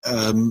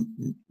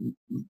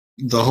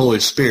the Holy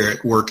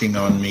Spirit working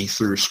on me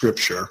through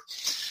Scripture.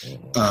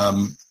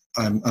 I'm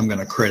going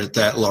to credit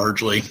that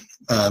largely.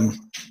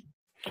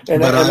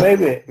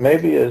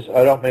 Maybe as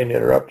I don't mean to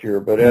interrupt you,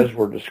 but as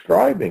we're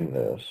describing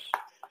this,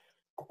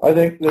 I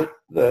think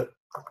that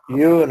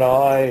you and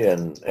I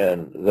and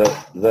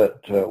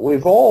that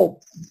we've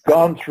all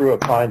gone through a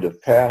kind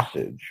of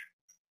passage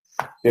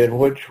in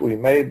which we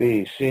may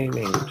be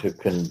seeming to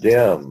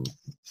condemn,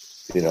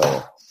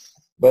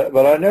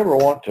 but I never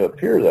want to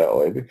appear that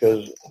way,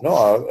 because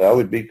I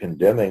would be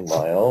condemning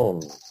my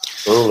own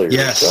earlier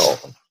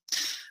self.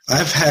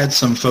 I've had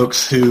some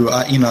folks who,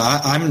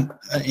 I'm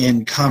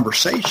in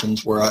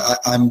conversations where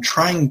I'm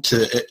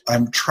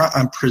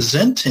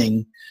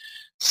presenting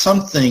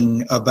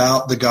something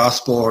about the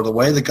gospel, or the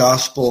way the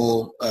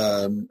gospel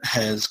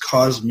has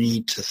caused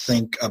me to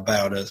think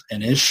about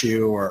an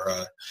issue, or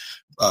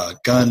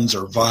guns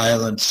or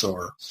violence,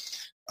 or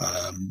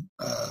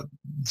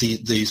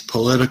this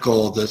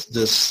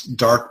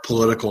dark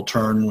political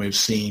turn we've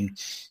seen.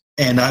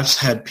 And I've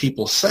had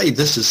people say,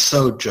 this is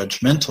so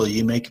judgmental,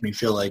 you make me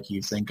feel like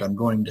you think I'm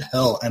going to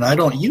hell. And I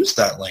don't use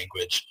that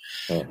language.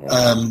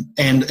 Mm-hmm.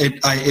 And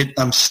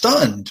I'm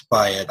stunned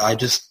by it. I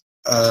just,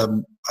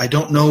 I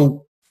don't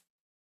know.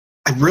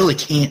 I really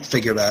can't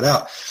figure that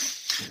out.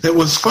 It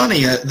was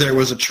funny. There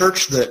was a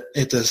church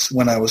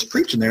when I was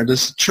preaching there,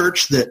 this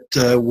church that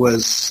it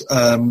was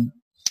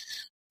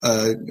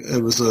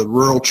a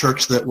rural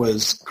church that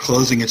was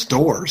closing its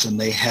doors, and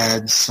they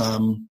had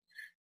some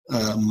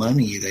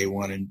money they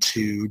wanted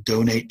to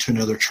donate to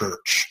another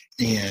church.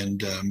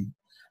 And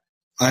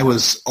I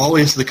was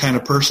always the kind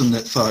of person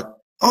that thought,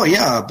 oh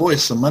yeah, boy,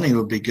 some money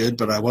would be good,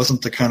 but I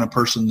wasn't the kind of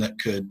person that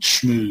could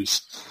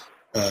schmooze.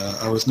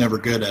 I was never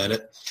good at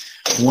it.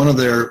 One of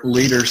their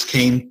leaders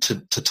came to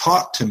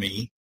talk to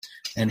me,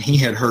 and he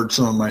had heard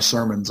some of my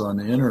sermons on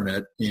the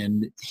internet,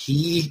 and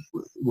he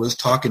was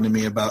talking to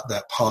me about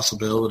that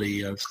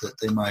possibility of that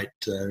they might,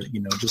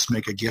 just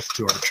make a gift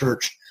to our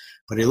church.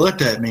 But he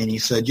looked at me and he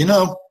said,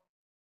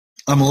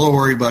 I'm a little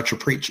worried about your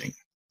preaching.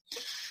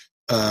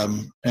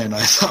 And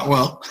I thought,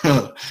 well,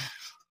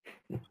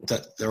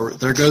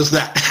 there goes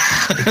that.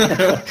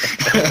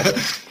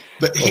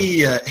 But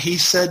he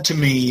said to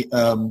me,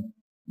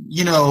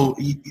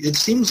 it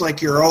seems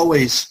like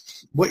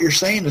what you're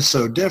saying is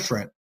so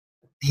different.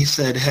 He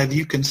said, have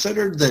you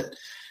considered that,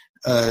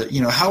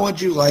 how would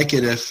you like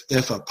it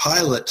if a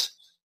pilot,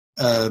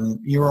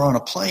 you were on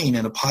a plane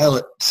and a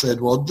pilot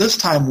said, well, this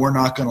time we're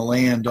not going to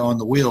land on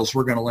the wheels.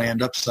 We're going to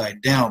land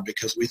upside down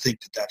because we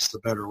think that that's the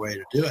better way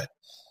to do it.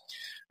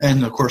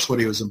 And of course, what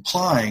he was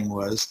implying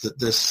was that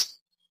this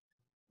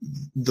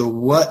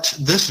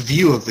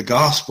view of the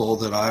gospel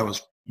that I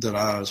was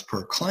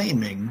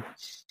proclaiming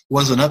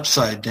was an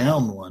upside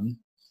down one,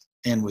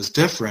 and was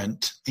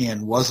different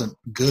and wasn't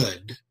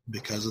good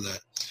because of that.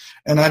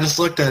 And I just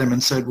looked at him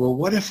and said, well,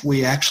 what if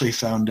we actually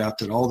found out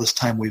that all this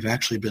time we've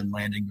actually been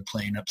landing the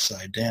plane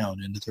upside down,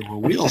 and that there were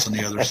wheels on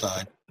the other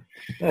side,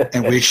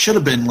 and we should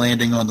have been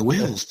landing on the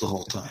wheels the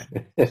whole time.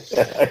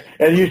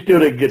 And you still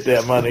didn't get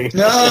that money.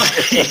 No,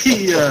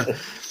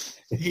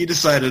 he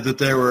decided that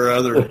there were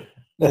other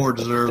more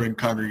deserving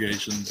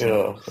congregations.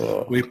 Yeah.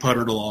 We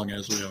puttered along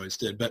as we always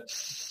did. But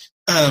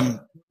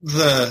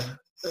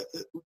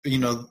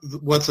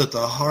what's at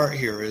the heart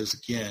here is,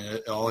 again,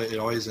 it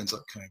always ends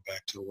up coming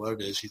back to what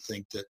it is you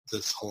think that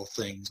this whole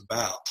thing's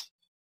about.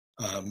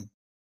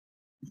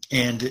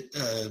 And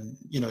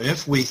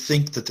if we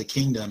think that the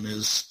kingdom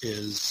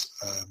is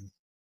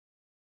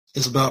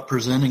about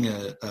presenting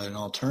an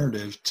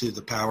alternative to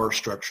the power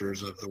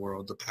structures of the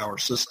world, the power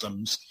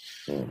systems,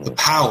 the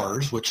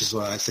powers, which is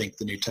what I think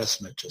the New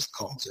Testament just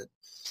calls it,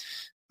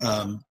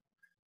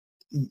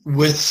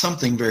 with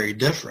something very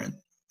different.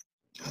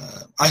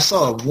 I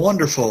saw a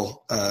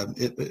wonderful.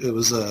 It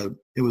was a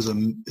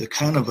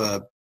kind of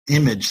a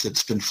image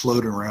that's been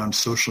floating around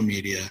social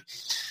media,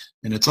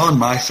 and it's on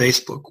my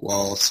Facebook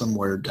wall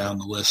somewhere down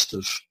the list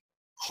of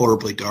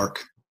horribly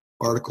dark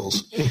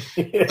articles.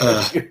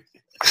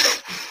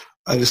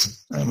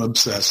 I'm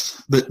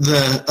obsessed. But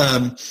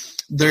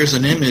there's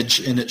an image,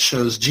 and it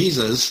shows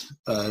Jesus.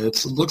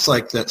 It looks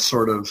like that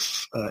sort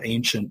of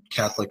ancient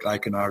Catholic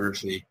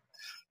iconography.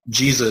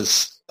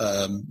 Jesus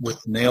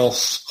with nail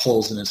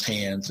holes in his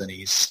hands, and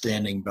he's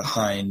standing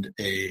behind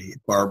a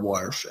barbed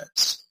wire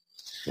fence.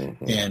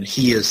 Mm-hmm. And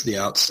he is the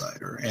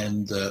outsider.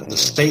 And the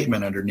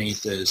statement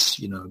underneath is,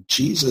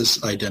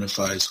 Jesus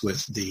identifies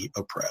with the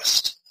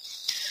oppressed.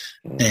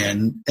 Mm-hmm.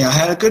 And I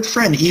had a good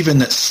friend even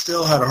that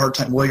still had a hard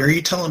time. Well, are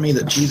you telling me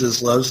that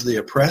Jesus loves the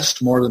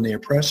oppressed more than the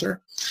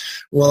oppressor?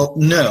 Well,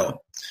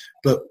 no.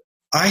 But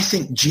I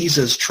think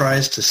Jesus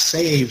tries to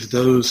save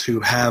those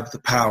who have the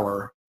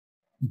power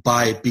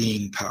by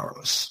being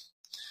powerless.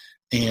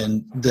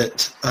 And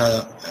that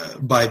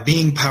by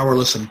being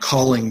powerless and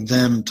calling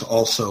them to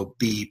also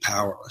be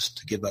powerless,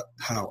 to give up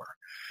power.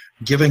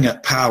 Giving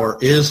up power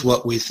is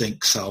what we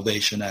think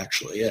salvation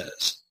actually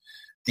is.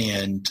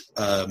 And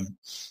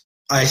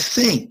I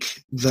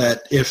think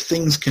that if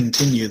things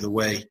continue the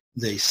way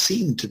they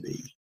seem to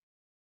be,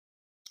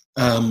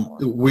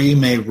 we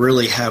may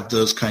really have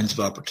those kinds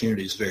of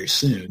opportunities very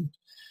soon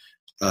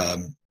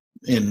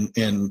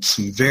in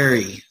some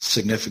very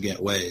significant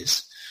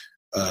ways.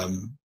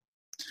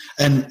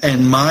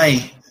 And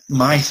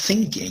my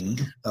thinking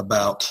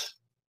about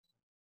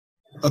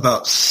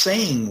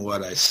saying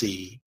what I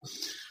see,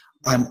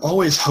 I'm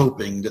always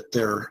hoping that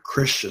there are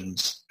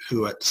Christians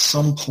who at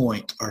some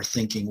point are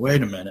thinking,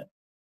 wait a minute,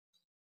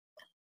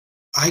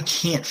 I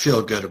can't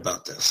feel good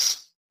about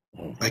this.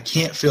 I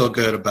can't feel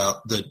good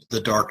about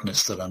the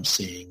darkness that I'm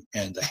seeing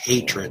and the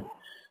hatred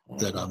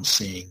that I'm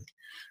seeing.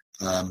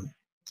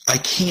 I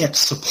can't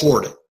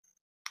support it.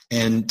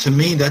 And to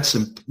me, that's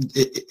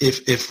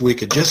if we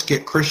could just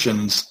get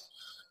Christians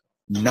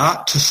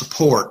not to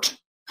support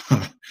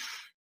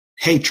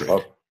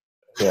hatred.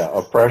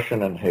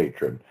 Oppression and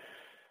hatred.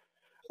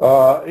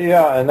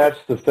 And that's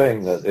the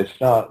thing, that it's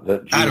not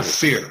that Jesus, out of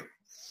fear.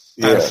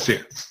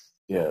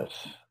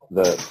 Yes,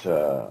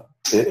 that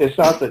it's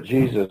not that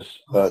Jesus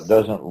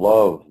doesn't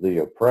love the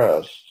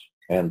oppressed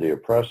and the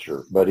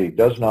oppressor, but he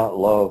does not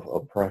love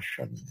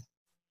oppression.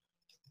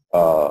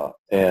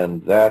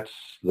 And that's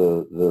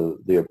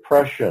the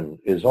oppression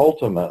is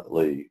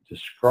ultimately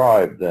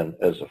described then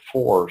as a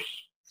force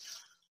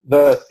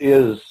that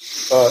is,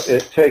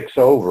 it takes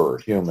over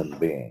human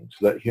beings,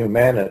 that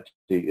humanity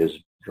is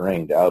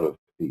drained out of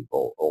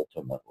people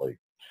ultimately,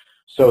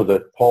 so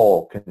that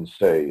Paul can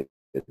say,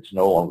 it's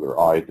no longer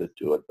I that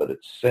do it, but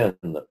it's sin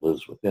that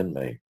lives within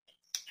me.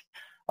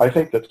 I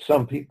think that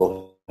some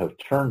people have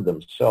turned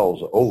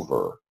themselves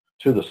over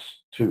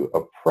to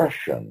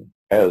oppression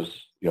as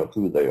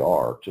who they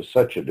are to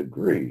such a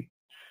degree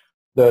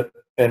that,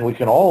 and we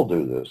can all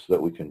do this,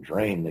 that we can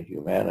drain the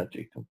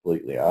humanity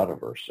completely out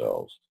of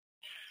ourselves.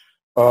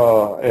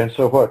 And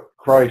so what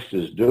Christ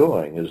is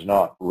doing is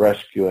not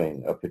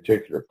rescuing a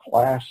particular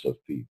class of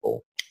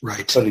people,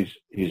 right? But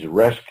he's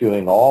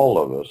rescuing all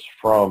of us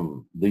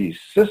from these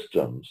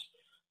systems,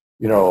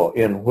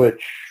 in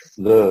which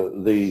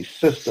the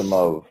system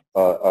of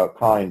a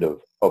kind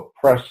of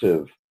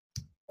oppressive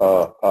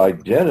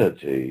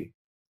identity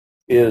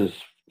is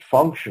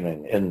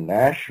functioning in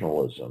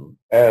nationalism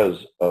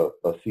as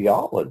a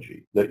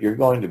theology, that you're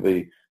going to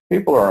be,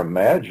 people are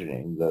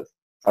imagining that,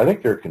 I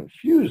think they're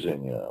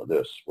confusing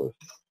this with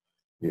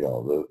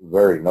the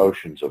very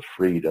notions of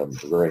freedom,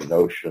 the very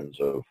notions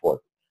of what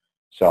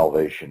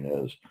salvation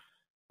is.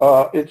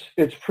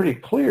 It's pretty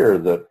clear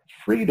that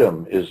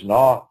freedom is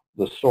not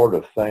the sort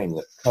of thing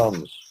that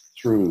comes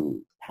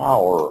through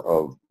power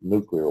of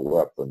nuclear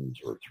weapons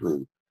or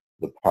through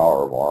the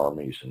power of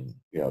armies, and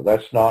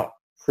that's not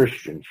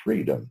Christian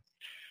freedom.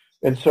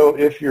 And so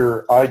if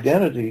your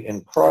identity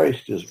in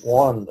Christ is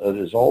one that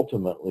is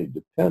ultimately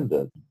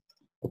dependent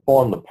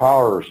upon the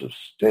powers of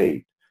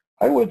state,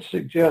 I would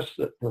suggest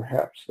that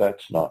perhaps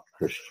that's not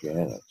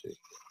Christianity.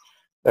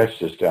 That's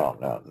just out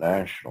and out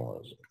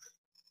nationalism.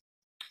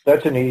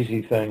 That's an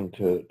easy thing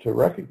to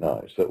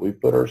recognize, that we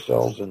put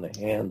ourselves in the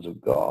hands of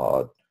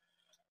God.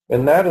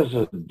 And that is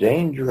a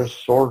dangerous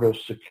sort of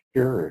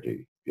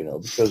security,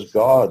 because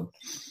God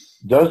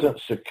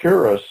doesn't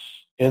secure us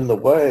in the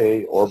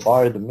way or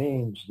by the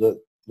means that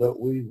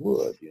we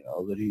would,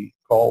 that he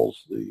calls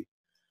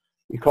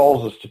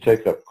us to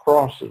take up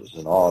crosses,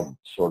 an odd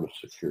sort of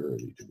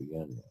security to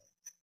begin with.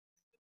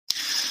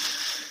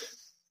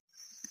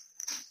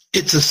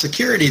 It's a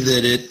security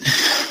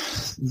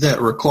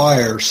that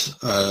requires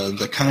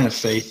the kind of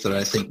faith that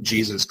I think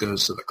Jesus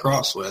goes to the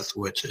cross with,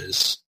 which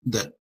is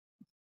that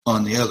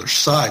on the other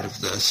side of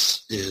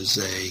this is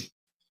a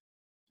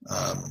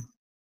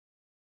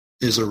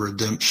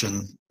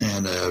redemption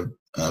and a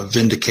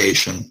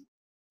vindication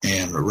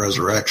and a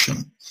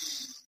resurrection.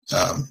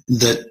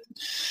 That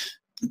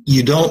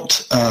you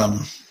don't.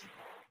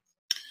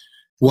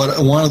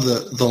 One of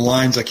the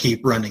lines I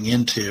keep running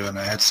into, and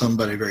I had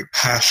somebody very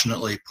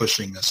passionately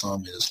pushing this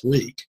on me this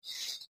week,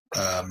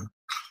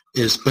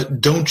 is,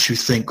 but don't you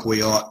think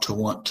we ought to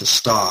want to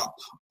stop?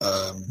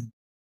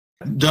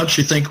 Don't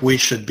you think we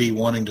should be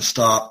wanting to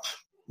stop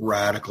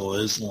radical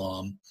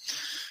Islam?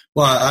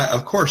 Well,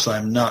 of course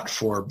I'm not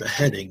for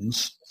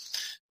beheadings,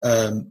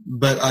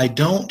 but I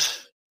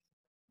don't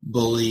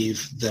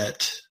believe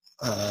that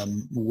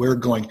we're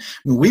going.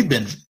 We've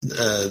been.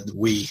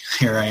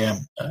 Here I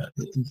am.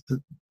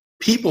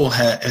 People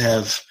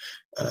have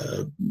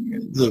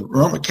the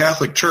Roman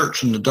Catholic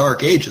Church in the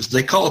Dark Ages.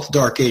 They call it the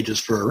Dark Ages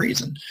for a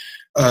reason.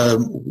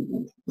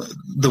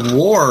 The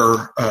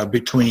war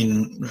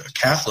between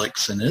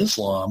Catholics and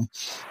Islam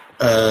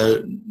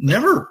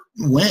never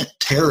went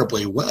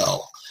terribly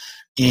well.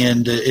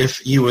 And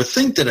if you would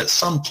think that at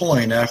some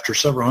point after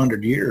several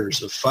hundred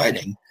years of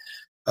fighting,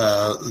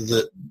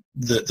 that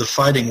the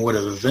fighting would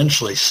have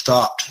eventually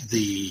stopped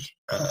the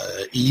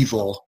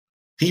evil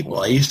people.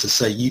 I used to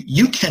say,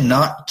 you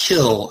cannot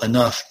kill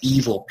enough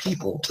evil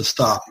people to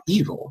stop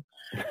evil,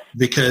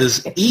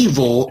 because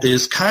evil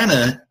is kind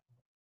of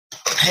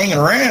hanging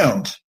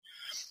around.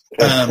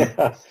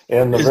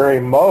 And the very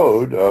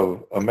mode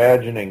of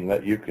imagining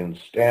that you can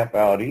stamp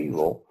out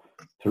evil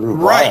through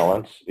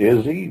violence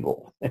is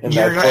evil. And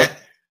that's what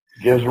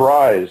gives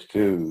rise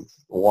to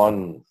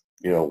one,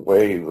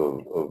 wave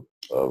of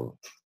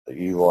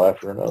evil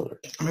after another.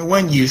 I mean,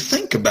 when you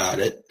think about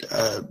it,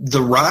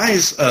 the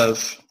rise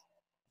of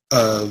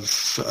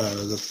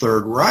the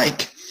Third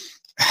Reich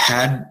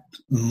had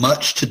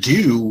much to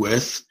do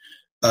with,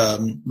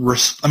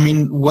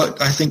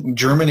 what I think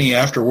Germany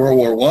after World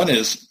War I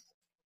is.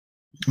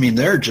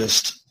 They're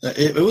just.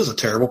 It was a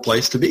terrible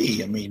place to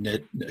be.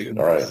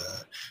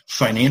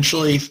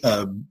 Financially,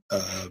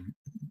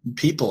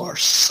 people are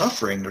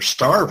suffering. They're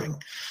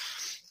starving.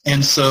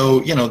 And so,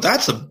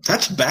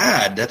 that's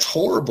bad. That's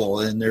horrible.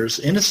 And there's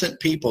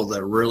innocent people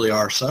that really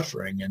are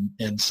suffering.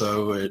 And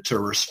so to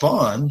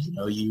respond,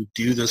 you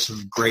do this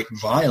with great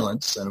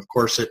violence. And of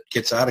course it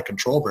gets out of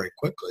control very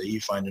quickly.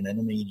 You find an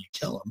enemy and you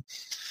kill them.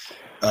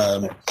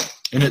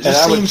 And it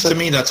just seems to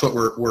me that's what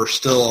we're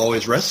still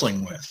always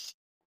wrestling with.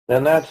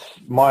 And that's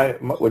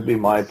would be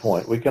my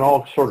point. We can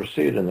all sort of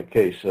see it in the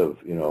case of,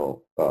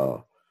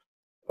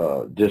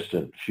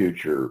 distant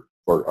future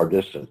or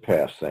distant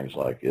past things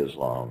like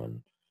Islam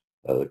and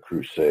the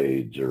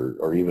Crusades,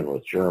 or even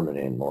with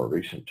Germany in more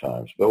recent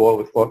times. But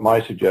what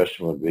my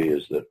suggestion would be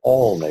is that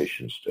all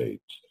nation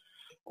states,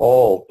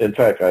 in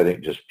fact, I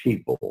think just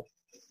people,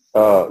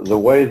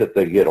 the way that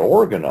they get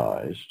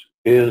organized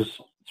is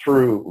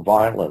through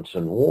violence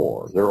and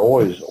war. They're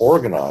always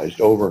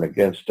organized over and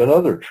against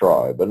another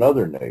tribe,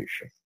 another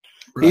nation.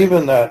 Right.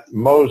 Even that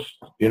most,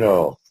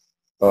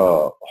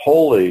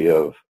 holy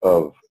of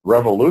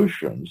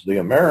revolutions, the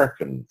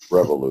American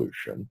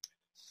Revolution.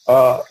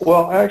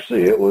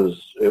 Actually,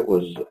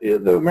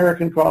 the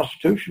American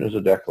Constitution is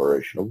a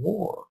declaration of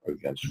war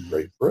against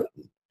Great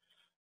Britain.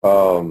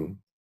 That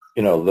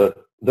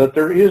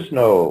there is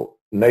no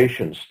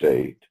nation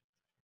state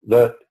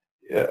that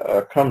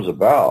comes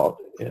about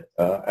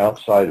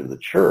outside of the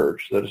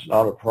church that is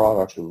not a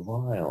product of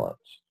violence.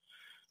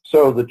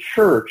 So the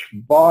church,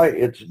 by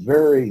its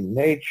very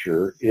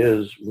nature,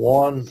 is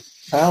one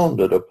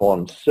founded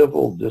upon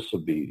civil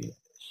disobedience.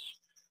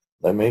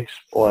 Let me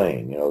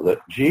explain,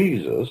 that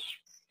Jesus,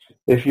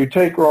 if you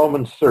take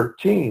Romans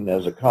 13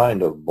 as a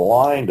kind of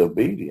blind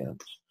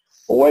obedience,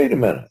 well, wait a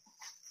minute.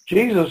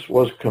 Jesus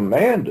was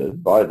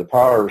commanded by the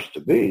powers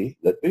to be,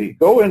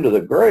 go into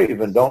the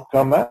grave and don't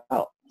come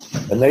out.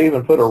 And they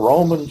even put a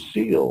Roman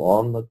seal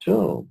on the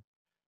tomb.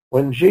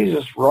 When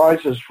Jesus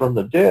rises from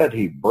the dead,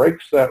 he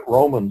breaks that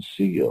Roman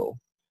seal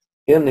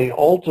in the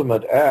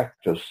ultimate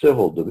act of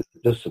civil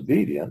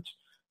disobedience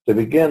to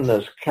begin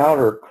this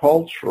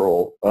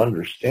countercultural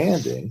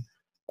understanding,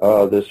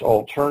 this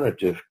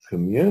alternative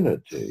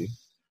community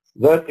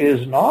that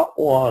is not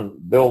one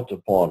built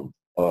upon,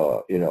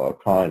 a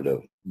kind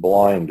of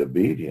blind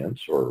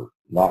obedience or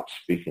not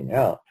speaking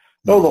out.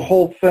 No, the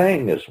whole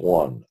thing is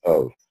one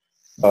of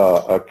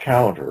a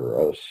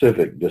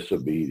civic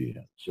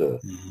disobedience, the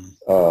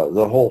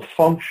whole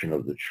function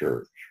of the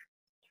church.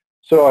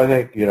 So I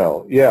think, even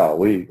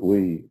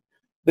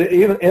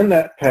in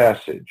that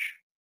passage,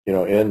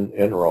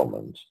 in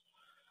Romans,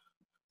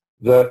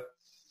 that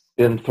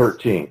in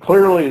 13,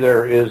 clearly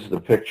there is the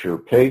picture,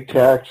 pay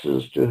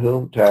taxes to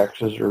whom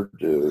taxes are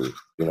due,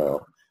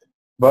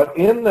 but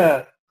in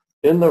the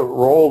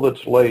role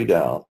that's laid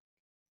out,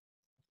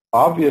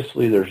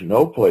 obviously there's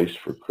no place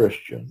for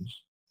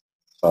Christians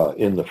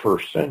in the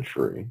first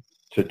century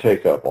to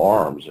take up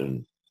arms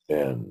and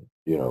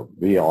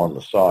be on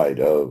the side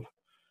of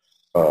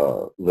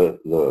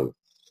the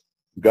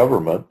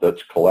government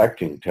that's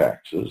collecting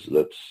taxes,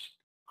 that's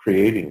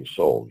creating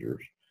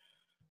soldiers.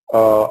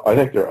 I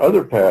think there are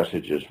other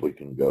passages we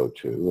can go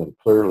to, and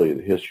clearly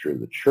the history of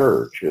the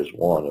church is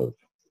one of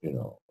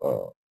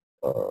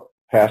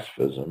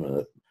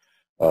pacifism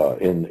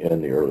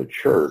in the early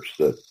church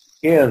that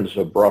ends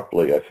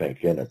abruptly, I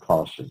think, in the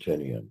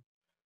Constantinian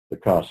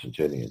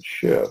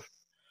shift.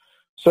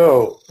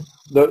 So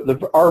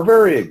our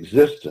very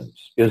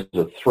existence is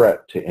a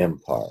threat to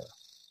empire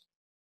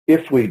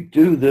if we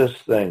do this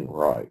thing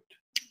right.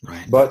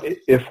 Right. But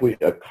if we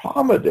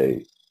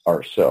accommodate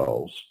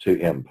ourselves to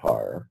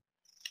empire,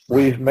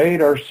 we've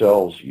made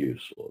ourselves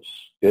useless.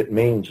 It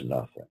means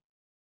nothing.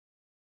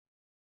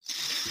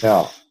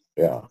 Now,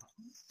 yeah.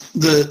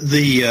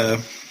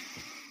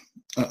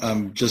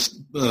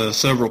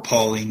 Several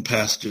Pauline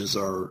passages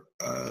are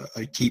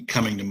I keep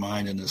coming to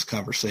mind in this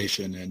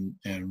conversation,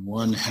 and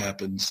one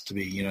happens to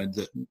be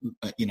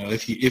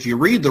if you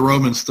read the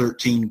Romans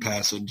 13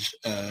 passage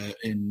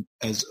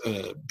as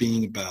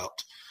being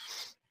about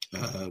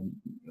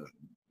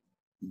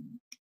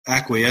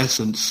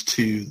acquiescence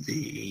to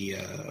the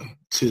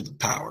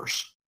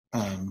powers.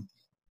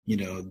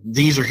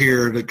 These are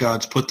here that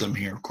God's put them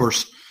here. Of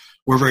course,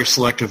 we're very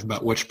selective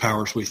about which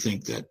powers we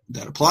think that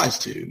applies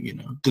to.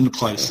 Didn't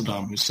apply to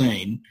Saddam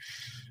Hussein.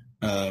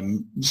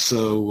 Even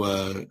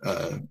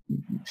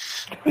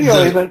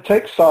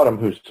take Saddam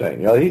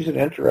Hussein. He's an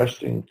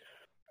interesting.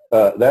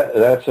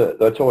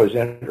 That's always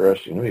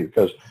interesting to me,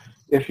 because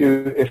if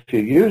you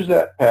use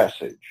that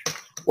passage,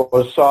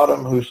 was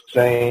Saddam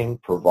Hussein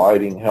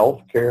providing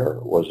health care?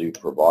 Was he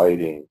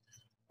providing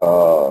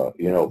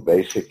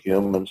basic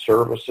human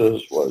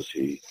services? Was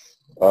he?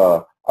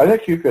 I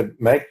think you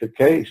could make the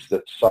case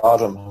that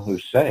Saddam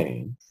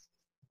Hussein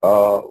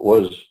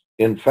was,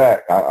 in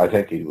fact, I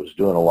think he was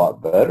doing a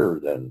lot better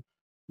than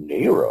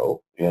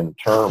Nero in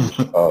terms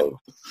of,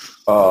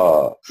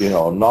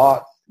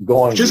 not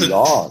going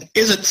beyond.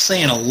 Isn't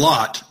saying a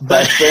lot,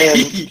 but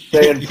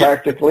saying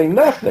practically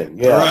nothing.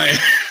 Yeah. Right.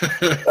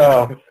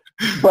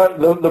 But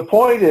the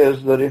point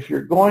is that if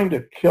you're going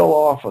to kill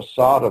off a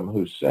Saddam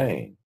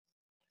Hussein,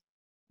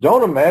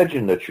 don't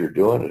imagine that you're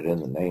doing it in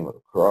the name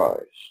of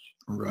Christ.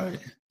 Right.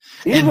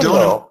 And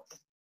don't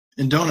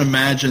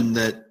imagine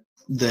that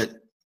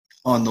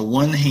on the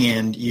one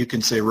hand you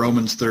can say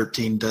Romans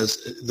 13 does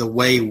the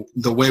way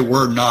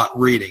we're not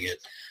reading it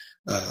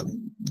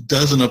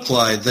doesn't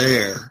apply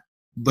there,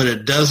 but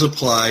it does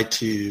apply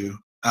to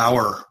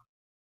our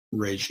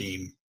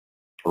regime.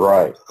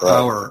 Right.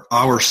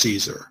 Our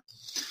Caesar.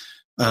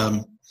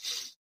 So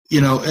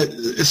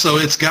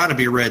it's got to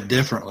be read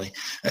differently,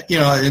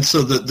 and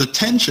so the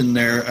tension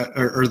there,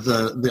 or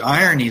the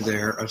irony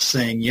there of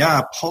saying,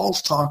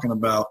 Paul's talking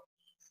about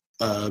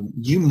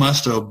you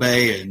must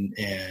obey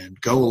and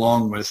go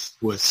along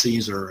with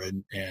Caesar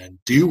and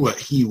do what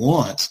he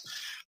wants,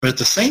 but at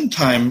the same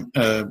time,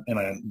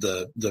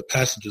 the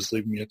passage is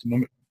leaving me at the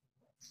moment.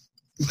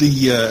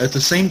 At the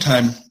same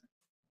time,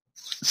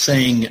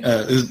 saying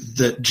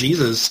that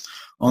Jesus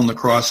on the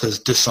cross has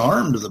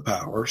disarmed the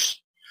powers.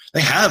 They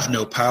have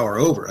no power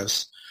over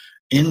us,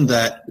 in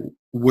that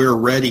we're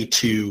ready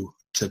to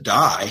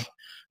die.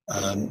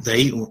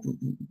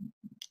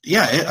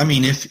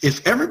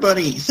 If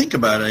everybody, think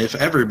about it, if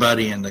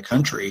everybody in the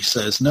country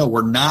says, no,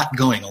 we're not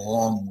going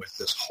along with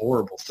this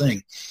horrible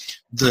thing,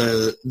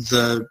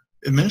 the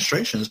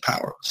administration is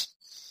powerless.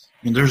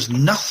 I mean, there's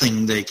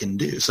nothing they can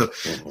do. So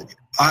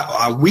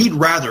we'd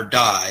rather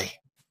die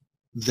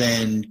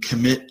than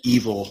commit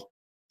evil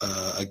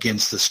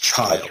against this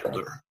child.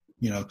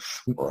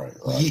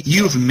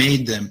 You've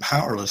made them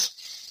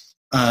powerless.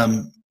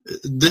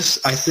 This,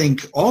 I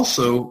think,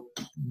 also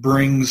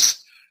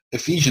brings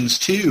Ephesians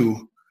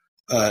 2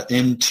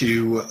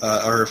 into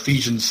or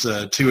Ephesians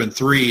 2 and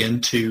 3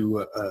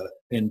 into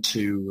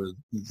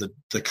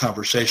the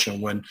conversation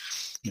when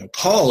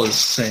Paul is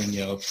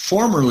saying,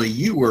 formerly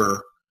you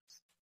were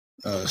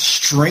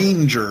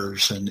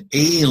strangers and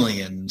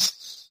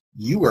aliens.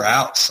 You were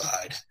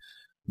outside.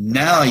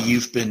 Now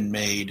you've been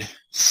made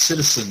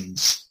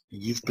citizens.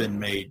 You've been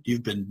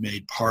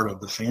made part of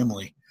the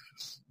family.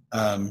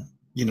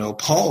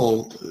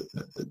 Paul,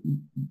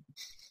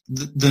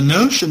 the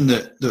notion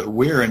that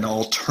we're an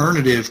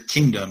alternative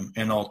kingdom,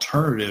 an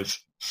alternative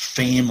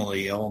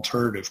family,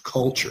 alternative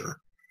culture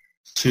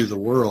to the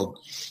world.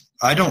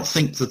 I don't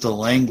think that the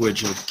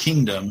language of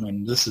kingdom,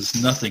 and this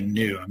is nothing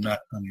new.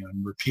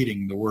 I'm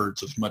repeating the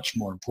words of much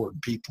more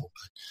important people,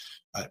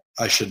 but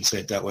I shouldn't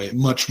say it that way.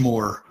 Much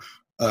more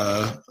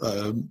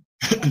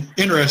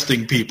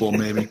interesting people,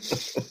 maybe.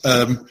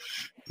 I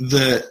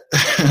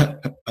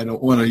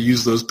don't want to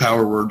use those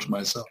power words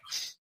myself,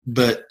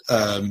 but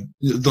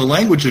the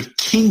language of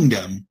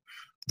kingdom,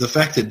 the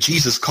fact that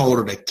Jesus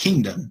called it a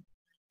kingdom,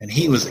 and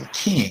he was a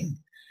king,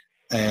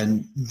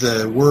 and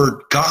the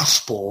word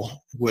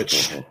gospel,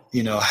 which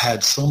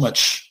had so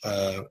much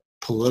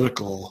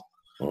political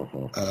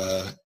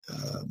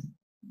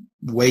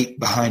weight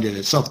behind it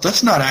itself.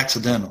 That's not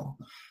accidental.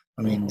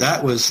 I mean,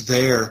 that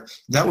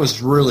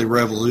was really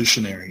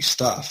revolutionary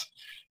stuff.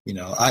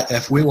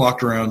 If we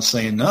walked around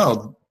saying,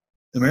 no,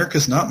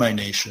 America's not my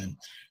nation.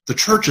 The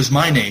church is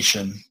my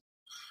nation,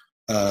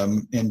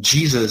 and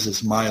Jesus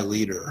is my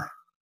leader.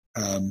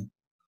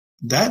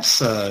 That's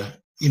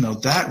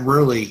that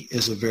really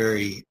is a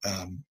very.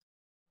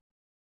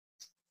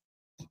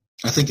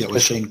 I think it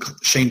was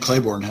Shane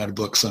Claiborne had a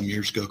book some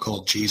years ago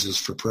called Jesus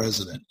for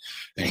President,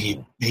 and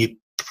he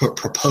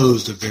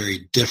proposed a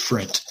very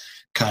different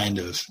kind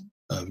of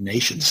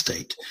nation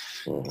state.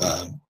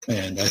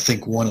 And I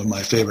think one of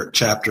my favorite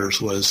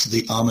chapters was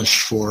the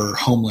Amish for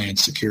Homeland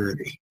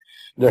Security.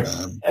 It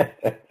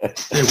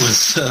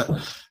was,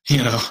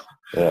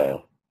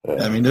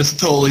 I mean, it's a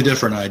totally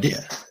different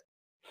idea.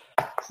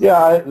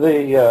 Yeah,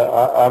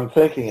 I'm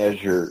thinking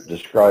as you're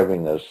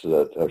describing this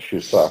that of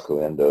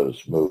Shusaku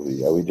Endo's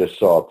movie. We just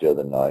saw it the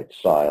other night,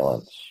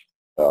 Silence,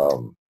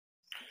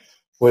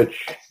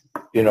 which,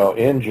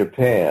 in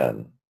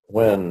Japan,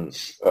 when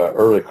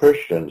early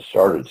Christians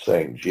started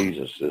saying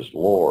Jesus is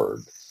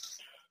Lord,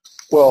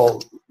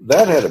 well,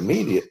 that had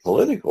immediate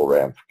political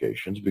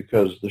ramifications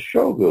because the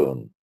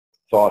shogun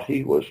thought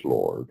he was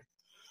Lord.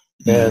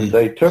 And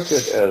they took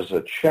it as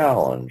a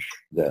challenge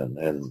then.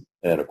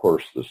 And of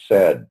course, the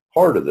sad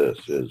part of this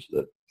is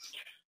that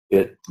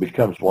it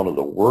becomes one of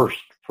the worst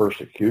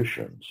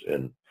persecutions.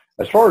 And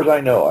as far as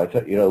I know, I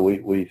think,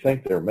 we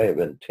think there may have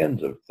been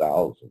tens of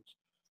thousands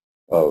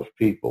of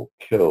people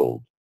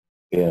killed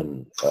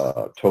in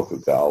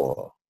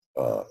Tokugawa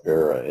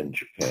era in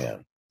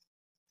Japan.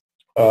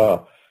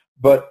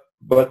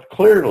 But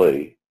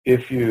clearly,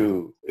 if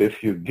you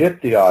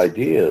get the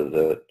idea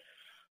that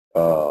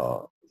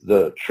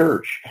the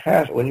church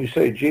has, when you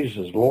say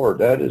Jesus is Lord,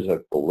 that is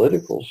a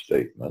political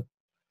statement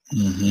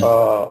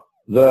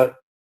that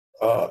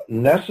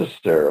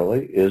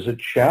necessarily is a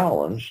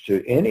challenge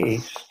to any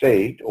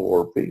state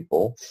or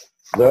people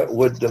that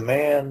would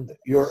demand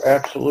your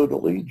absolute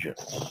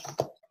allegiance.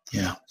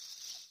 Yeah.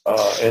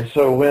 And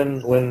so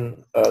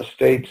when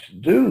states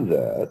do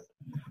that,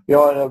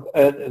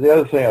 and the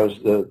other thing was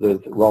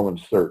the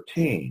Romans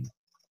 13.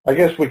 I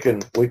guess we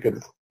can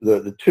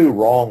the two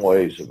wrong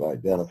ways of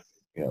identifying,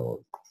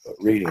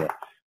 reading it,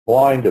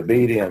 blind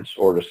obedience,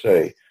 or to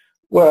say,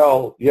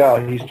 well, yeah,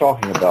 he's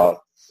talking about,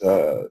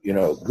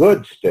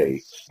 good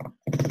states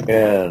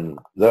and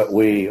that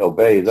we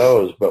obey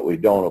those, but we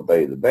don't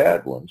obey the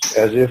bad ones,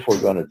 as if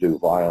we're going to do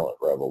violent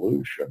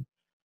revolution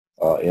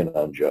in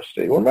unjust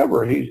state. Well,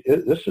 remember,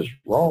 this is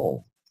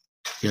Rome.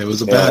 Yeah, it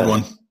was a bad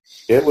one.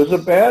 It was a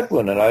bad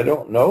one, and I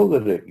don't know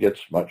that it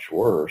gets much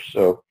worse.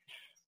 So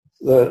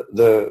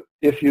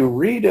if you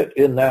read it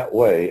in that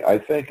way, I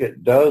think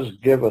it does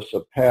give us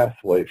a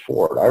pathway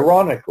forward.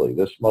 Ironically,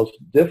 this most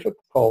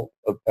difficult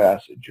of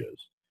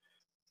passages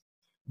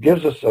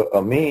gives us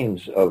a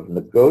means of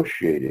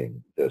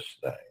negotiating this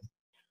thing.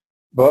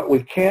 But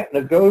we can't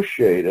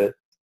negotiate it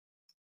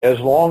as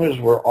long as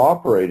we're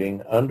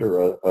operating under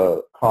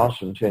a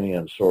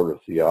Constantinian sort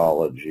of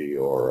theology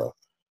or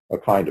a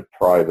kind of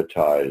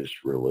privatized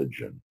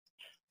religion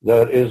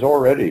that is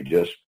already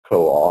just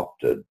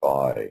co-opted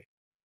by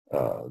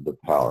the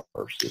powers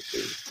that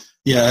be.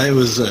 Yeah,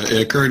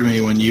 it occurred to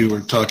me when you were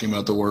talking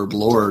about the word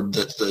Lord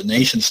that the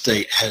nation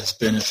state has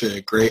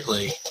benefited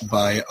greatly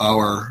by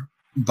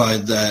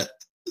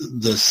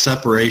the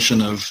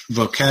separation of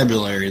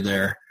vocabulary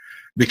there,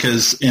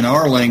 because in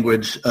our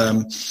language,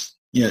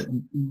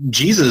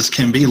 Jesus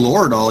can be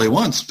Lord all he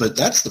wants, but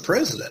that's the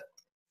president.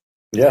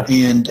 Yeah.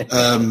 And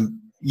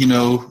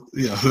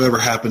whoever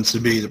happens to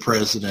be the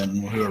president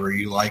and whoever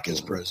you like as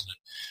president.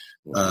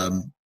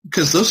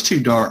 Because those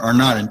two are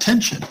not in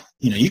tension.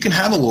 You can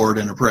have a Lord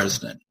and a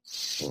president.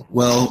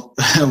 Well,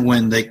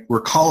 when they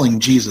were calling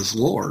Jesus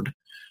Lord,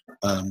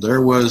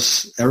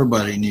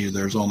 everybody knew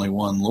there's only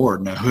one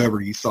Lord. Now, whoever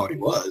you thought he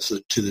was,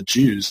 to the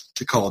Jews,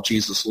 to call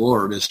Jesus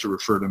Lord is to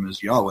refer to him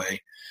as Yahweh.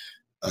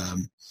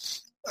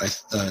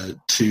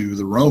 To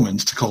the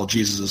Romans, to call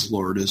Jesus as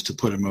Lord is to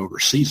put him over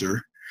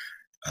Caesar.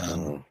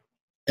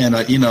 And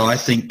I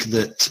think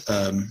that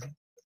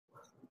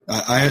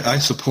I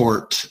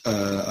support.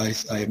 I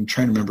am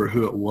trying to remember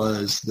who it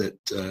was that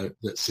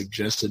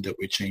suggested that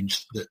we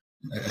change that.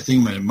 I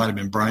think it might have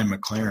been Brian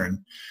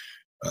McLaren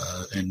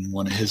in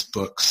one of his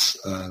books.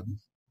 I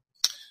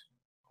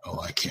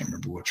can't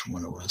remember which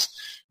one it was,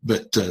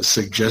 but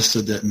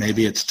suggested that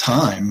maybe it's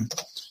time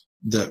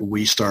that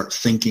we start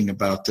thinking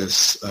about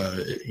this.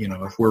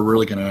 If we're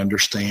really going to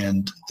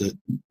understand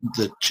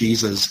that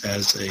Jesus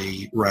as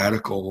a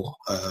radical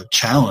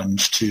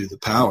challenge to the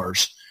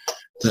powers,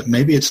 that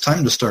maybe it's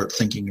time to start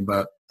thinking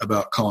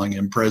about calling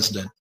him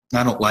president.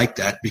 I don't like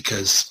that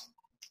because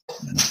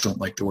I don't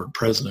like the word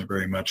president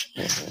very much.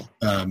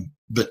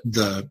 But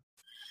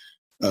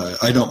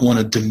I don't want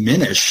to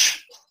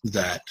diminish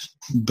that.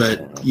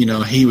 But,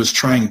 he was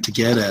trying to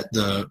get at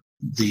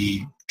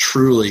the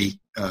truly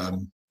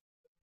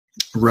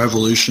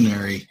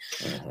revolutionary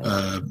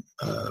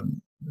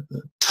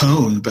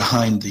tone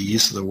behind the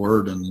use of the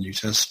word in the New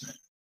Testament.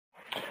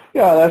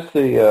 Yeah, that's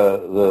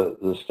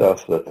the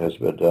stuff that has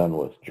been done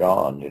with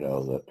John.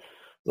 That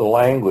the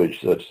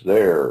language that's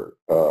there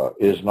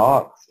is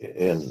not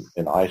in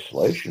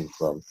isolation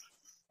from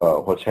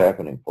what's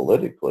happening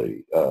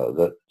politically,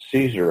 that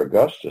Caesar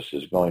Augustus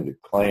is going to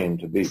claim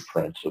to be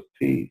Prince of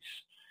Peace.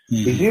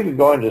 Mm-hmm. He's even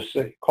going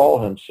to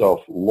call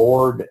himself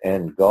Lord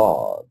and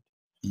God.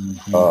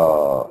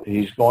 Mm-hmm.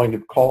 He's going to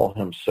call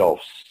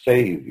himself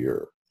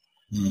Savior.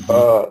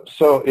 Mm-hmm.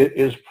 So it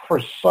is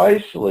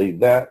precisely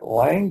that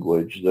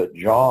language that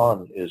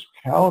John is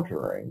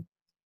countering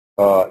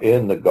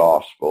in the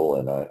gospel,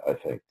 and I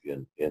think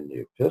in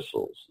the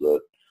epistles,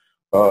 that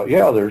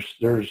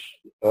there's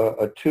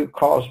a two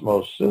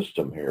cosmos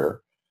system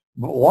here,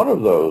 but one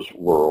of those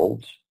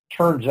worlds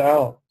turns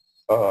out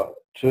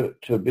to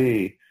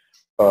be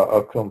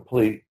a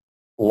complete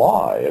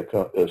lie,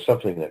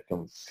 something that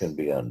can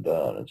be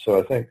undone. And so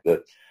I think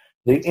that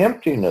the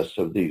emptiness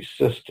of these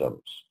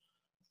systems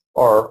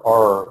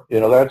are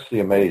that's the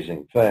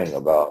amazing thing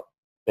about,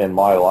 in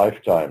my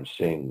lifetime,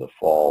 seeing the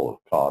fall of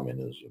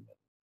communism.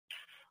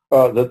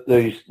 That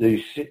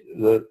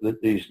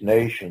these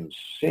nations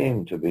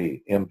seem to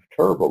be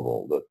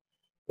imperturbable, that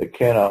they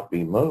cannot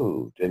be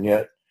moved, and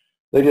yet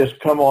they just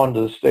come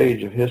onto the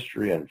stage of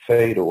history and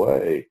fade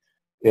away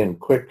in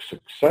quick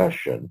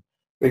succession,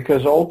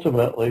 because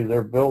ultimately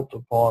they're built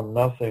upon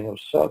nothing of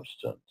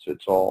substance.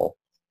 It's all,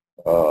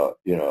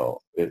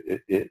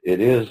 it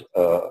is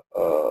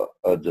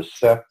a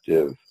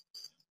deceptive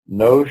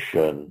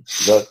notion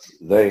that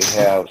they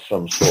have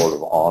some sort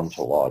of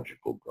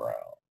ontological ground.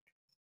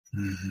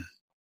 Mm-hmm.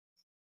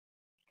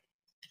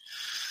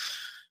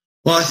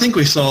 Well, I think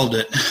we solved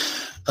it.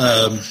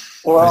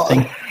 Well,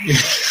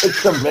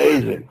 it's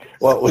amazing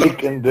what we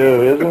can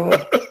do, isn't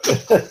it?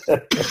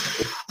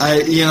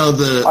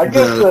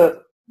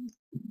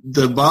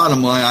 The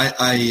bottom line,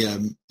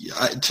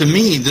 to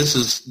me, this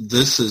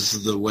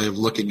is the way of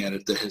looking at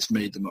it that has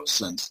made the most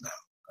sense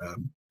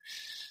now.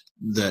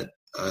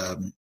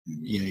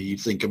 You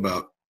think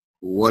about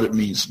what it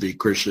means to be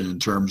Christian in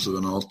terms of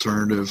an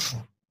alternative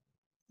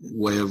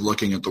way of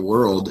looking at the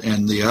world,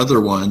 and the other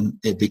one,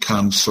 it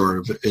becomes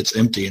it's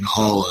empty and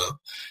hollow.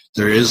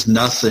 There is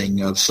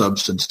nothing of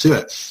substance to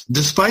it,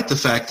 despite the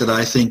fact that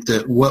I think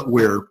that what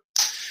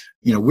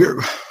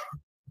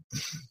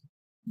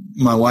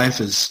my wife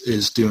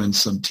is doing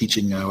some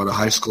teaching now at a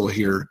high school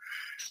here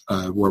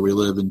where we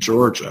live in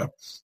Georgia,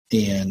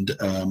 and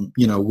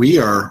we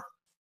are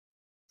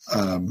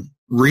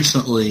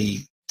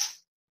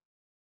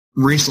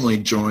recently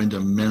joined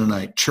a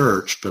Mennonite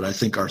church, but I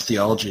think our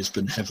theology has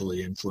been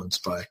heavily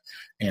influenced by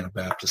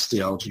Anabaptist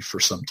theology for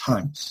some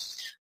time.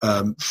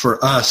 For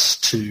us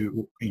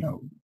to,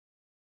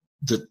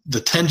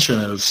 the tension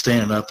of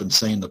standing up and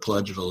saying the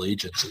Pledge of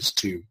Allegiance is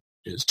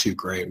too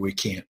great. We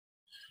can't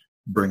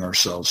bring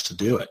ourselves to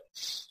do it.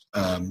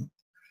 And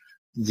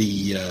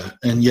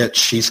yet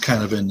she's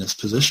kind of in this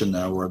position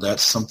now where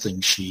that's something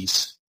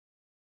she's,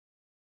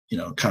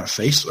 kind of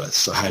faced with.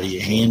 So how do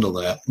you handle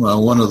that?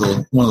 Well, one of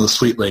the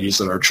sweet ladies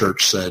at our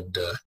church said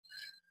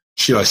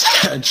she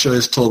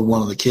always told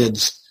one of the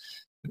kids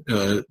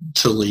to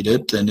lead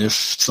it, and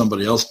if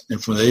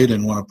they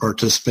didn't want to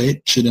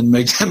participate, she didn't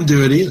make them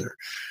do it either.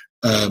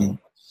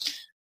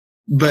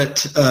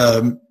 But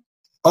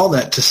all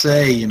that to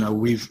say,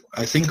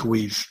 I think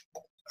we've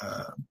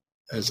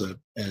as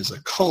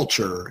a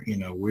culture,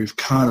 we've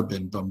kind of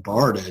been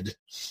bombarded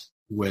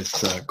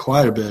with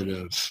quite a bit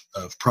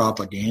of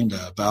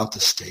propaganda about the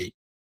state.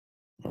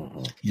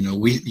 Mm-hmm.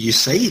 You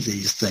say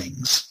these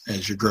things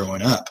as you're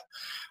growing up,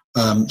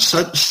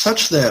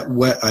 such that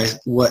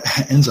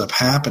what ends up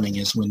happening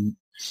is when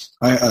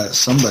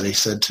somebody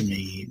said to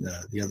me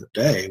the other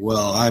day,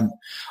 well,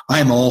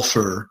 I'm all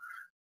for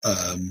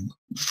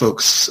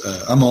folks.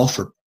 I'm all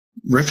for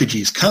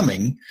refugees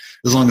coming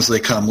as long as they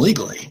come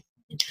legally.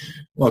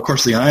 Well, of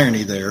course, the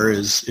irony there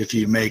is if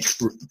you make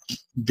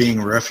being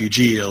a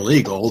refugee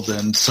illegal,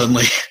 then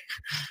suddenly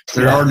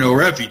there are no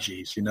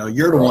refugees.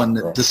 You're the one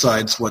that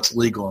decides what's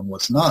legal and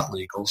what's not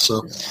legal.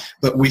 So,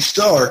 but we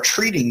still are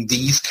treating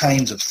these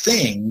kinds of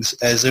things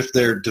as if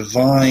they're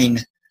divine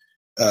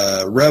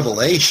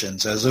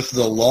revelations, as if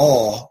the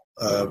law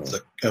of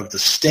the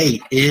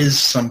state is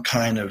some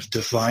kind of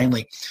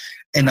divinely.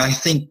 And I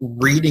think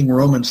reading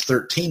Romans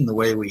 13 the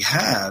way we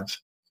have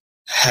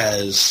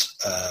has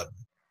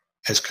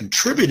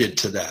contributed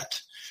to that.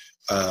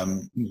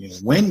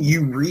 When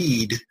you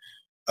read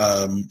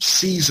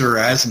Caesar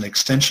as an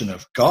extension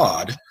of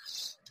God,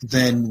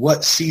 then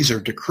what Caesar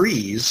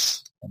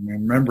decrees, I'm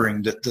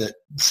remembering that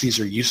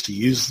Caesar used to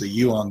use the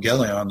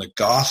euangelion, the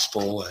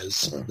gospel,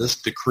 as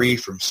this decree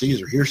from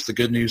Caesar. Here's the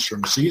good news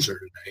from Caesar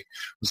today. It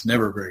was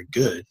never very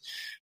good.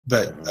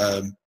 But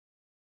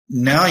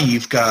now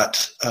you've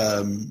got,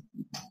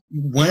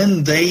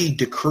 when they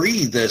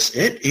decree this,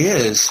 it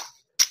is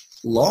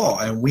law.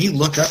 And we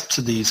look up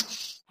to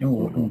these,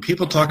 when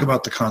people talk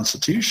about the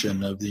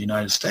Constitution of the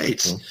United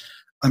States,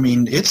 I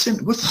mean, it's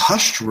with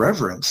hushed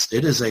reverence.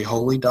 It is a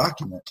holy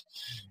document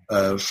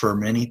for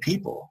many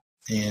people.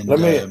 And let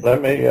me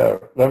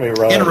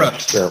run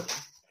interrupt.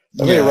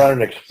 Me run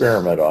an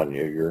experiment on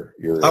you.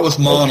 I was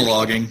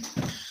monologuing.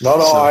 No,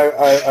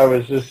 I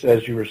was just,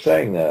 as you were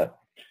saying that,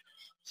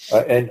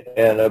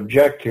 and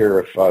object here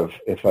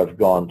if I've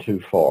gone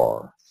too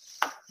far.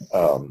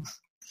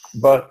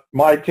 But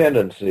my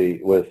tendency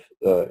with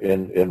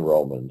in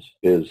Romans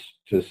is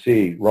to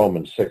see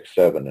Romans 6,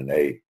 7, and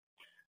 8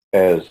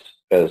 as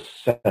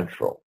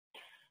central.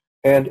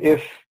 And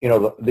if,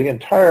 the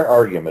entire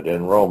argument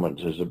in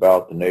Romans is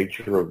about the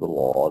nature of the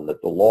law, and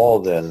that the law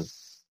then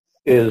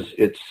is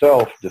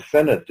itself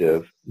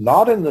definitive,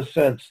 not in the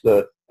sense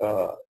that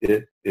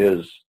it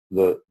is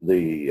that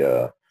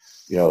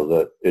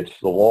it's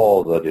the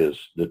law that is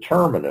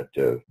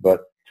determinative,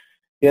 but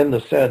in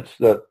the sense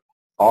that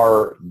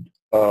our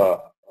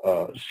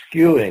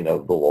skewing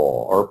of the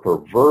law, our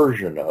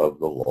perversion of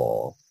the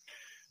law,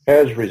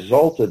 has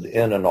resulted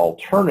in an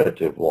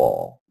alternative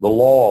law, the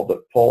law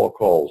that Paul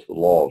calls the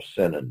law of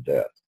sin and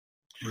death.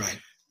 Right.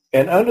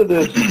 And under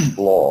this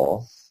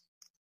law,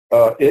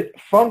 it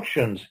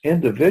functions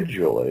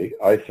individually,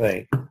 I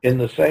think, in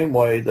the same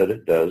way that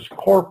it does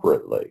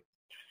corporately.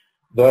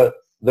 That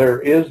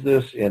there is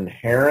this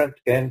inherent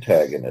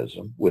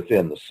antagonism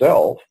within the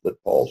self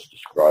that Paul's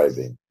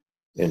describing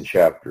in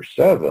chapter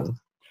 7,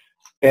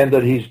 and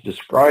that he's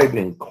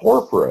describing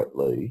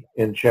corporately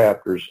in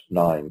chapters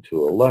 9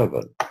 to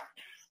 11.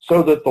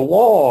 So that the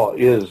law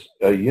is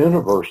a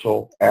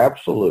universal,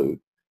 absolute,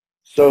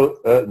 so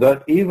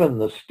that even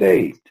the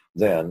state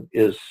then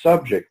is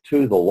subject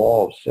to the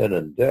law of sin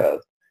and death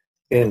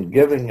in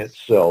giving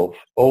itself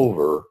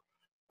over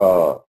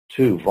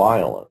to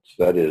violence.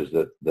 That is,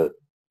 that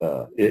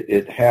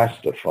it has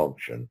to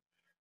function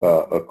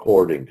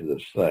according to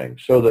this thing.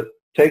 So that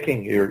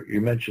you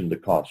mentioned the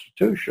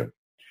Constitution.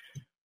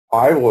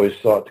 I always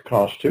thought the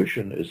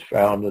Constitution is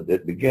founded,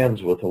 it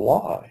begins with a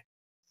lie.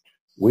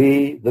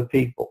 We, the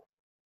people.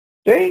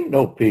 They ain't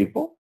no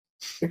people,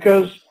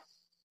 because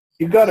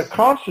you got to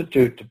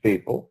constitute the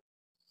people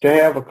to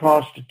have a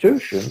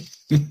constitution.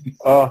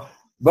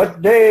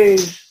 But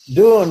they's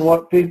doing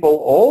what people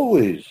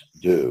always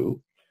do,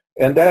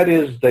 and that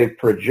is they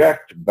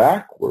project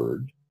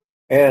backward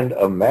and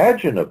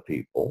imagine a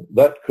people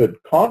that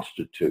could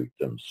constitute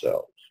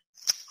themselves.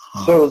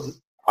 Huh. So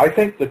I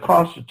think the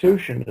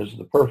Constitution is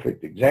the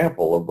perfect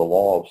example of the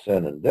law of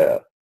sin and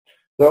death.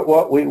 That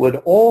what we would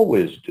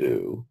always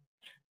do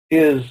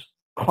is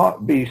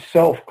be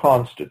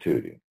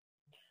self-constituting.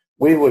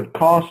 We would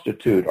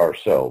constitute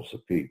ourselves a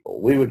people.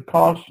 We would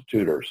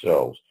constitute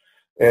ourselves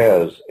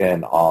as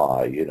an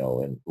I,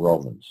 in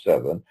Romans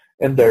 7,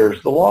 and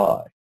there's the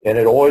lie. And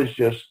it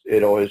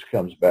always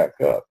comes back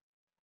up.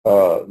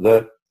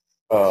 That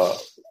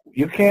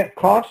you can't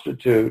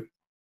constitute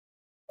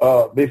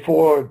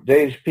before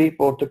there's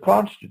people to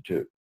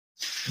constitute.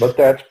 But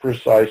that's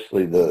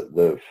precisely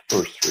the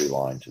first three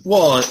lines.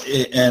 Well,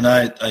 and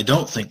I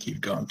don't think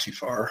you've gone too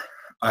far.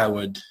 I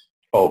would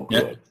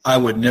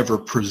never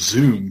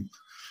presume.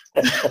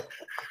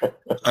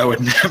 I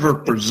would never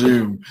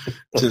presume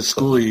to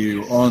school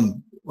you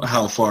on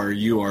how far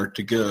you are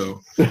to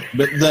go.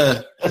 But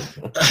the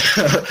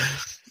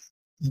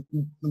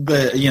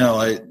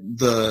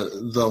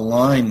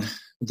line,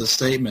 the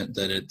statement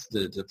that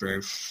the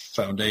very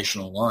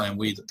foundational line,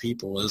 "We the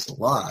people," is a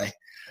lie.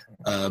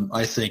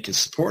 I think is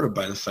supported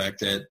by the fact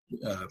that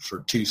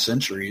for 2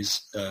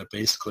 centuries,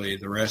 basically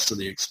the rest of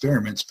the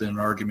experiment's been an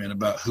argument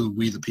about who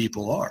we the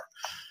people are.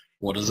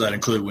 Well, does that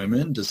include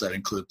women? Does that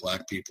include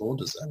black people?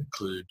 Does that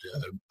include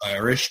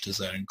Irish? Does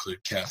that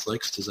include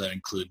Catholics? Does that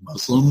include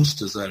Muslims?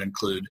 Does that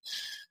include...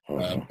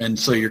 and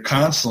so you're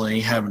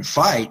constantly having to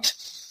fight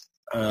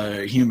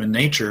human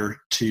nature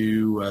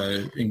to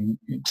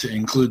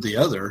include the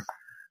other.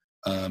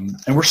 And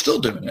we're still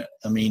doing it.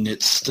 I mean,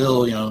 it's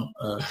still,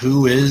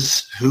 who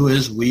is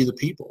we the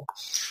people?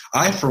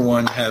 I, for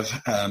one, have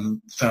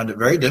found it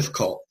very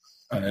difficult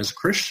as a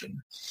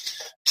Christian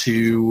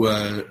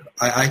to,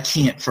 I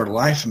can't for the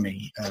life of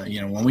me,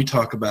 when we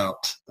talk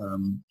about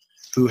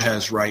who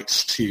has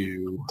rights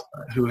to,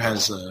 who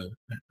has a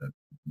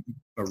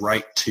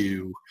right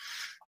to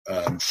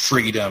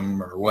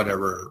freedom or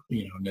whatever,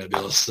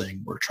 nebulous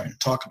thing we're trying to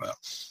talk about.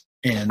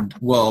 And,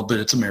 but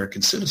it's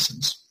American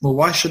citizens. Well,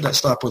 why should that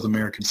stop with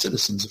American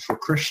citizens if we're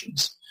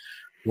Christians?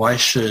 Why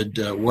should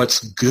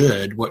what's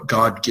good, what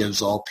God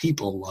gives all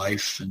people,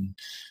 life and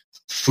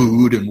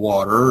food and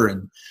water,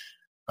 and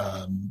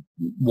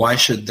why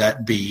should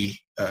that be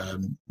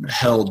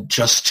held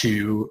just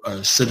to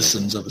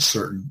citizens of a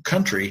certain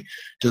country?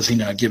 Does he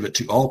not give it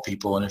to all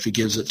people? And if he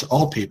gives it to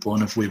all people,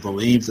 and if we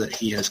believe that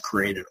he has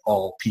created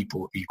all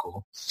people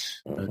equal,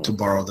 to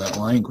borrow that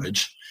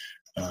language,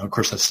 of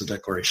course, that's the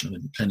Declaration of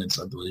Independence,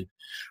 I believe.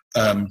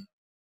 I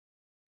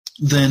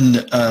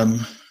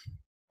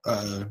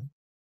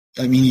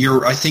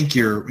think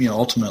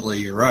ultimately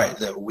you're right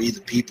that we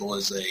the people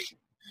is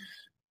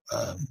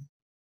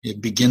it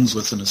begins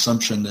with an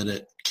assumption that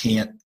it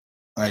can't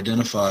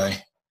identify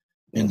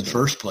in the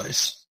first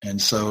place,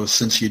 and so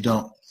since you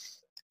don't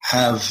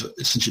have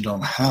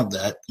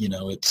that,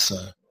 it's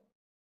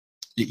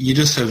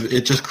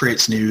it just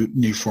creates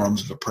new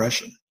forms of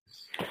oppression.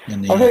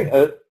 I think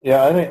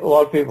a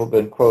lot of people have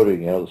been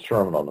quoting, the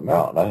Sermon on the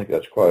Mount, and I think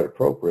that's quite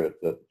appropriate.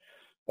 That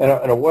in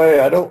a way,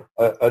 I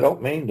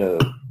don't mean to,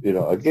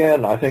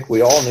 again, I think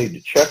we all need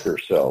to check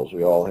ourselves.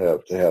 We all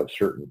have to have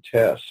certain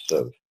tests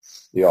of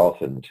the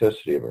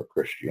authenticity of our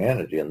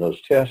Christianity, and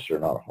those tests are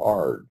not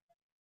hard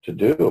to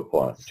do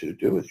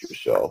with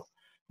yourself.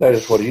 That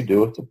is, what do you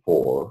do with the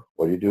poor?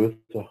 What do you do with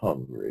the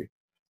hungry?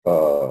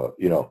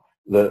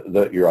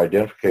 Your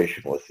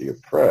identification with the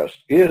oppressed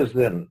is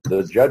then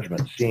the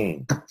judgment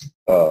scene.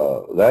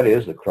 That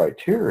is the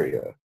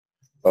criteria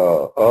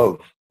of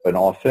an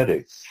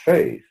authentic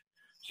faith.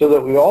 So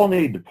that we all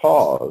need to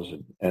pause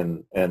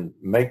and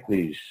make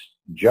these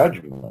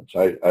judgments.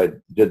 I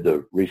did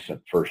the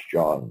recent 1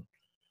 John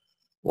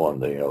one,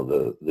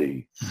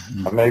 maybe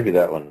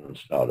that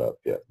one's not up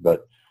yet,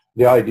 but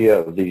the idea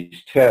of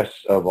these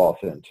tests of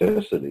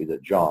authenticity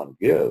that John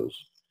gives,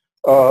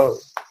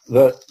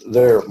 that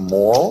they're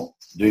moral.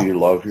 Do you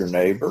love your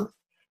neighbor?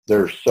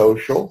 They're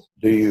social.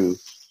 Do you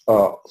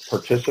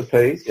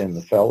participate in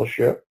the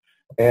fellowship?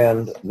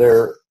 And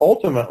they're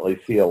ultimately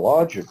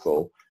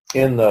theological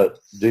in that,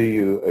 do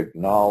you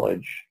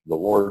acknowledge the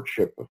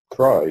lordship of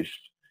Christ?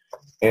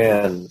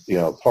 And,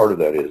 part of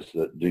that is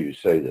that, do you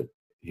say that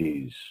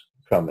he's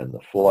come in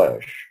the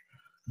flesh?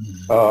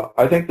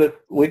 I think that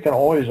we can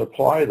always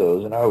apply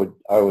those, and I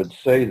would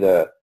say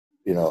that,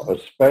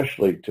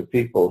 especially to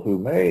people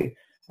who I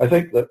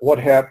think that what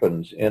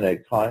happens in a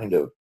kind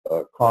of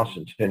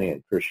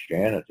Constantinian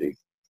Christianity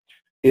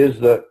is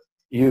that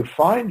you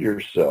find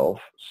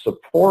yourself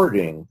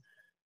supporting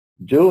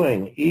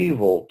doing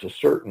evil to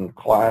certain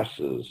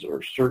classes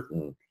or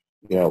certain,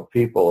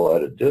 people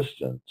at a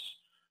distance,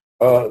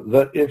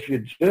 that if you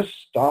just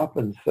stop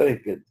and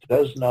think, it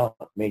does not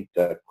meet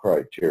that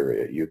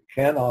criteria. You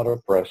cannot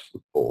oppress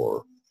the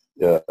poor.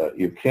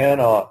 You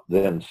cannot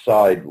then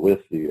side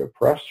with the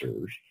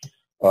oppressors.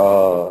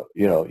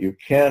 You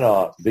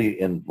cannot be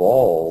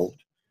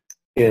involved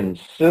in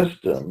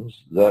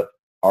systems that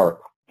are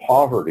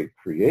poverty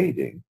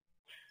creating.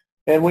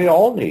 And we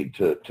all need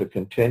to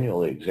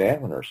continually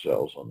examine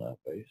ourselves on that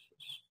basis.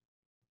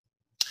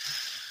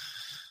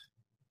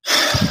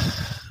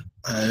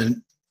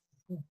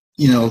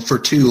 For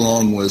too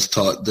long was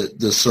taught that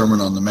the Sermon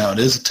on the Mount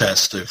is a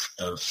test of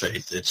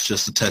faith. It's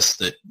just a test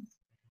that,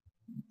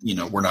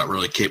 we're not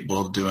really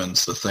capable of doing.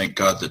 So thank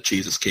God that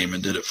Jesus came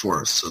and did it for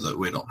us so that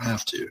we don't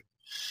have to.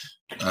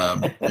 Yeah.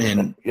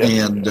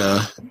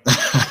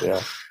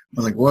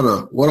 I'm like, what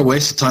a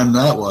waste of time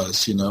that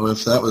was.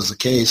 If that was the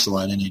case,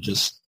 why didn't he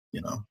just,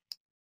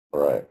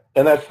 Right.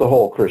 And that's the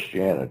whole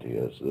Christianity,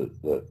 is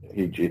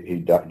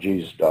that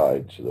Jesus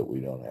died so that we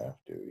don't have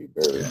to. He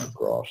buried the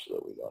cross so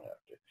that we don't have to.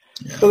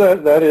 Yeah. So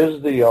that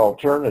is the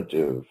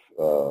alternative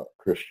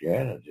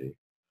Christianity.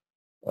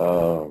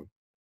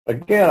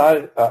 Again,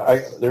 I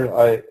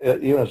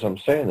even as I'm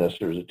saying this,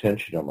 there's a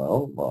tension in my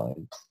own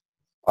mind.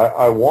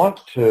 I want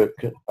to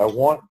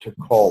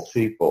call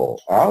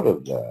people out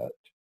of that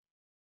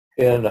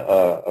in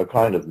a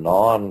kind of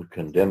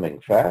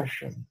non-condemning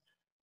fashion.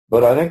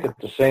 But I think at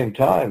the same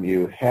time,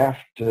 you have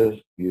to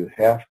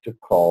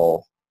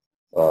call,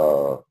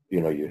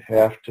 you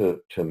have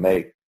to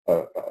make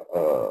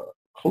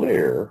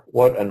clear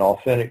what an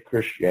authentic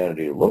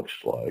Christianity looks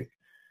like.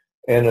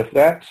 And if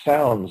that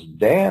sounds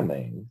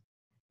damning,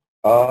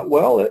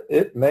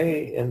 it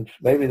may, and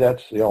maybe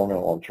that's the only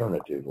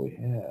alternative we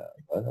have.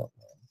 I don't know.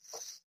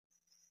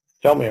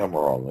 Tell me I'm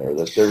wrong there.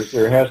 That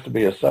there has to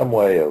be some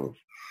way of.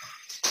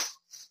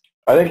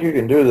 I think you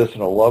can do this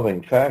in a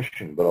loving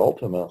fashion, but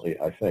ultimately,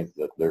 I think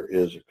that there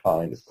is a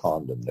kind of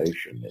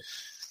condemnation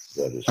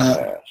that is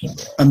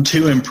passed. I'm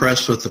too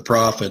impressed with the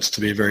prophets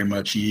to be very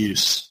much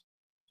use,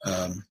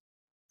 and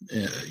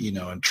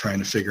trying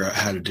to figure out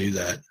how to do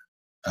that.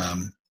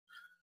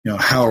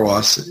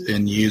 Hauerwas,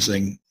 in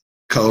using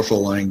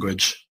colorful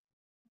language,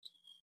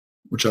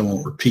 which I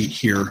won't repeat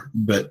here,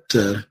 but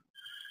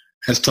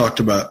has talked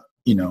about,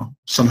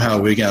 somehow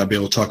we got to be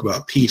able to talk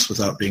about peace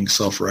without being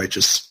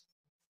self-righteous.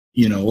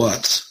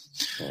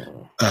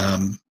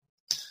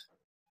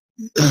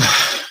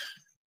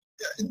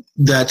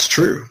 That's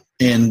true.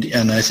 And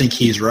I think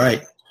he's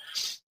right.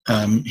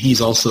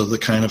 He's also the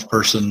kind of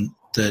person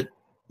that,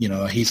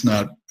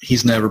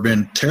 he's never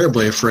been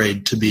terribly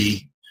afraid to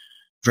be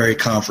very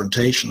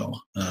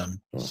confrontational.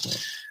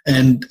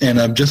 And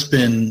I've just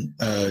been,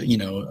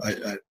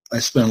 I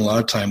spent a lot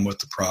of time with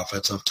the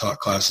prophets. I've taught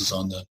classes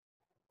on the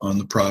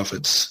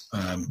prophets.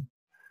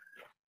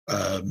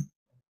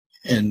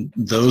 And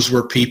those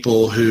were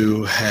people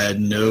who had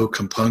no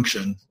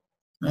compunction.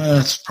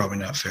 That's probably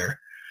not fair.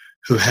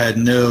 Who had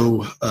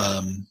no,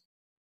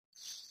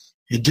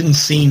 it didn't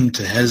seem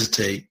to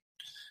hesitate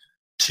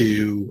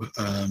to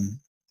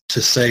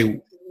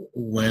say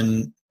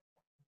when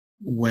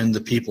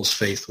the people's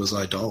faith was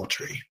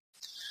idolatry.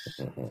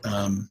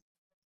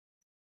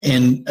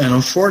 And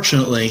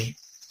unfortunately,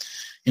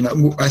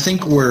 I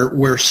think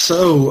we're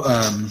so,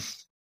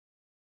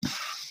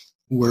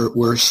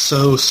 we're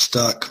so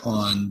stuck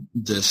on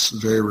this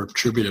very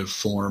retributive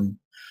form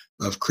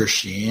of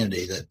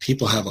Christianity that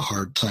people have a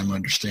hard time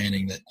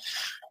understanding that,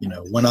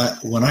 when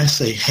I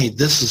say, hey,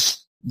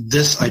 this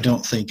I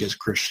don't think is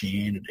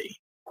Christianity.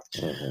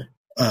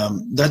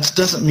 That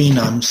doesn't mean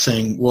I'm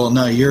saying, well,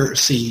 now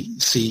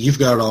you've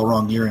got it all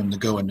wrong. You're in the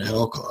go into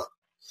hell club.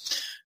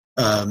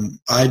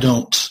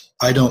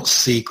 I don't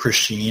see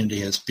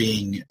Christianity as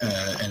being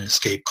an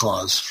escape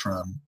clause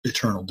from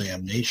eternal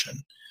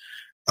damnation.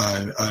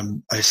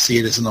 I see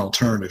it as an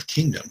alternative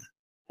kingdom.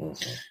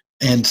 Mm-hmm.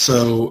 And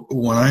so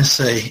when I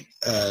say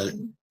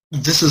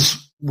this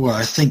is what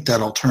I think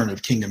that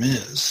alternative kingdom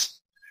is,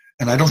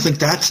 and I don't think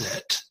that's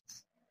it.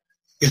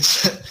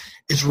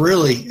 It's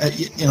really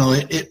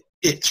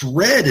it's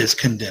read as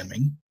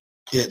condemning.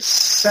 It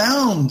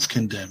sounds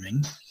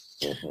condemning,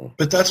 mm-hmm.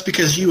 but that's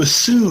because you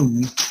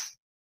assume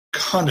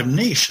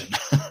condemnation.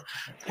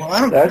 Well, I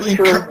don't. That's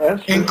true.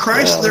 In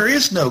Christ, yeah. There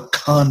is no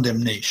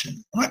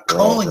condemnation. I'm not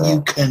calling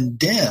you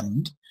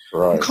condemned.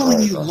 Right, I'm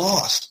calling you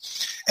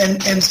lost.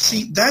 And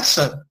see, that's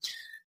I've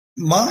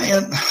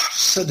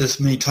said this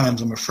many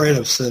times. I'm afraid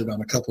I've said it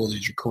on a couple of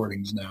these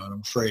recordings now, and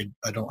I'm afraid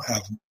I don't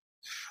have.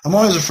 I'm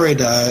always afraid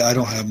that I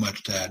don't have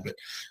much to add. But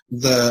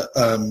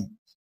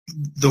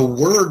the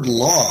word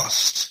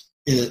 "lost"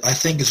 I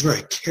think is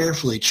very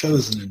carefully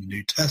chosen in the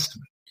New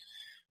Testament.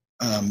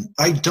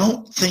 I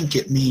don't think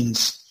it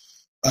means,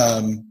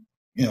 that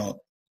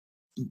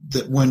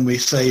when we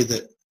say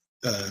that,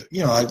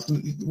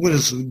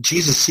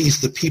 Jesus sees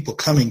the people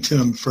coming to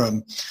him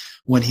from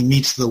when he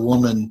meets the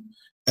woman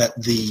at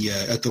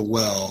the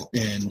well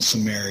in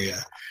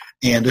Samaria,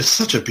 and it's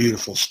such a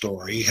beautiful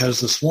story. He has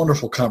this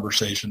wonderful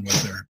conversation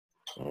with her,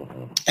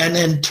 and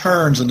then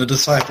turns, and the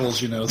disciples,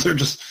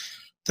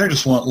 they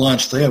just want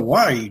lunch.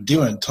 Why are you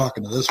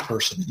talking to this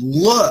person?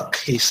 Look,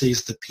 he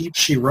sees the people.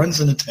 She runs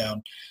into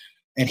town.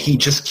 And he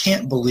just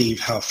can't believe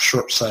how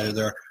short-sighted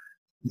they are.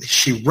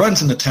 She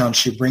runs into town.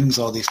 She brings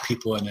all these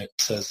people, and it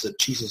says that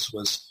Jesus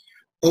was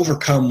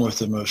overcome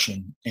with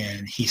emotion.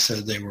 And he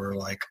said they were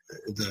like,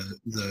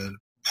 the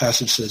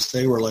passage says,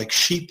 they were like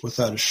sheep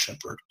without a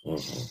shepherd.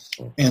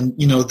 Mm-hmm. And,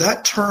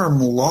 that term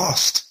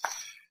lost,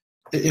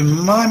 in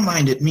my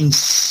mind, it means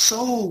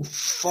so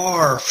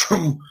far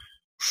from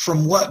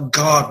what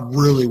God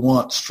really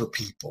wants for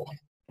people.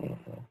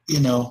 Mm-hmm.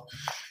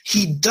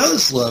 He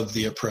does love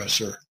the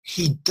oppressor.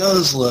 He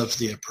does love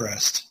the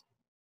oppressed.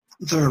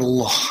 They're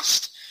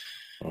lost.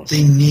 Mm-hmm.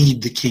 They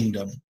need the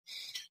kingdom.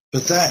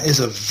 But that is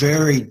a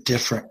very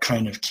different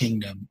kind of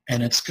kingdom.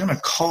 And it's going to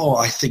call,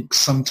 I think,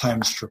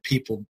 sometimes for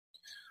people,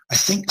 I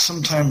think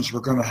sometimes we're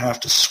going to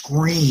have to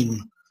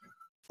scream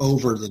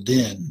over the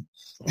din.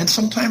 And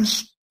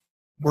sometimes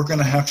we're going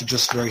to have to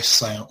just very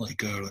silently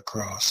go to the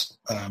cross.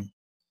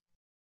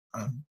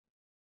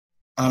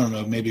 I don't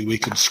know. Maybe we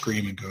could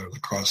scream and go to the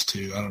cross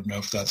too. I don't know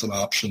if that's an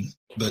option,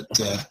 but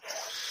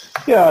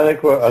yeah, I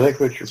think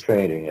what you're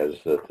painting is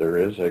that there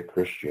is a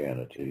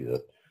Christianity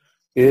that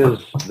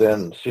is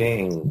then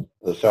seeing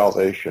the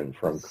salvation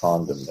from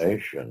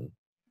condemnation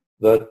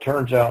that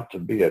turns out to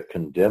be a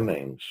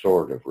condemning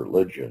sort of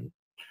religion.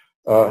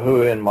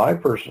 Who, in my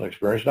personal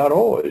experience, not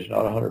always,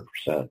 not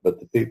 100%, but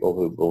the people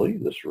who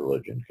believe this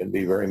religion can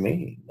be very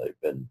mean. They've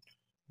been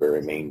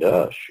very mean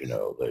to us.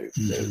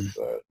 They've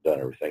done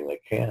everything they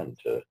can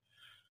to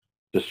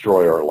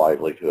destroy our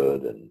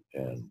livelihood,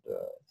 and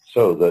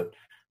so that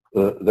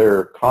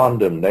their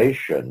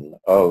condemnation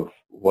of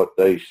what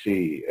they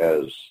see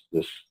as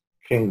this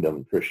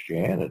kingdom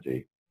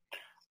Christianity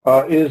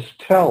is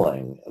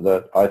telling.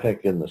 That I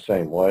think in the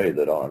same way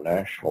that on a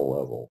national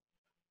level,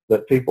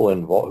 that people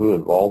who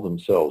involve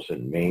themselves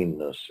in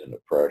meanness and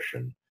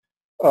oppression,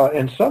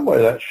 in some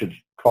way that should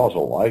cause a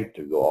light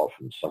to go off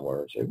in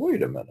somewhere and say,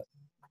 wait a minute.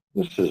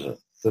 This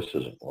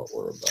isn't what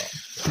we're about.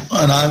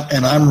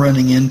 And I'm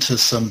running into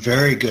some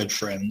very good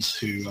friends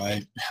who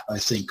I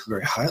think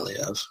very highly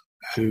of,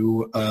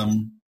 who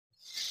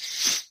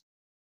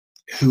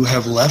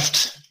have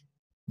left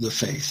the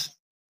faith,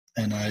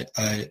 and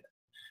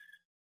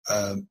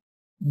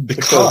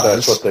because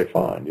that's what they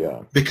find,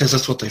 yeah. Because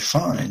that's what they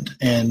find,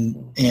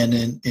 and in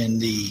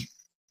the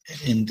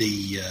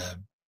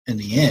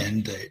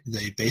end,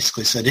 they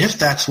basically said, if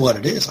that's what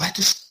it is,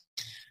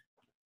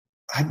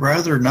 I'd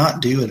rather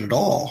not do it at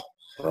all.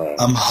 Right.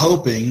 I'm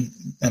hoping,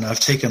 and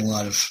I've taken a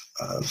lot of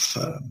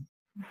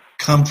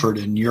comfort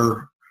in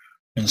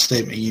a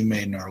statement you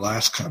made in our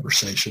last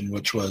conversation,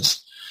 which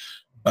was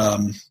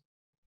that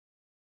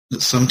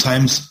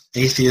sometimes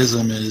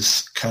atheism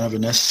is kind of a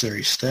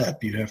necessary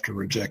step. You have to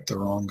reject the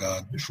wrong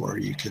God before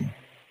you can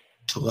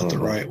to let the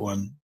right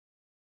one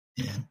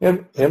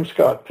in. M.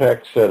 Scott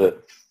Peck said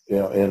it,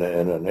 in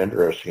an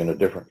interesting, in a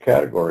different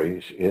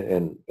category.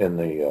 In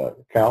the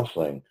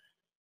counseling,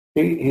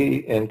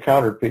 he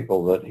encountered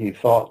people that he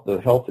thought the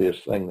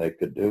healthiest thing they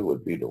could do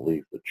would be to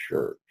leave the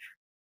church.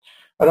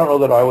 I don't know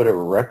that I would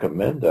ever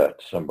recommend that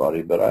to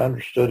somebody, but I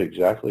understood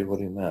exactly what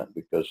he meant,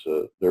 because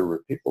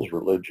people's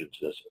religions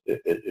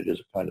it is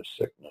a kind of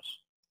sickness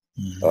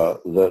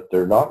that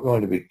they're not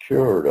going to be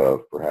cured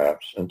of,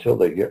 perhaps, until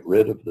they get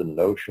rid of the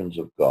notions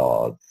of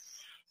God,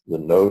 the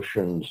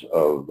notions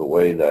of the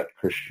way that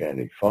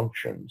Christianity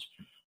functions,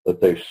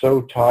 that they've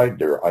so tied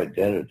their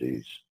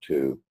identities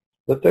to,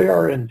 that they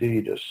are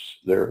indeed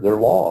they're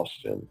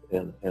lost in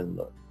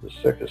the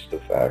sickest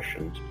of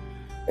fashions.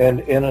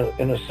 And in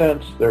a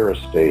sense, their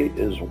estate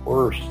is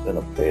worse than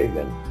a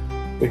pagan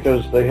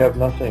because they have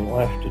nothing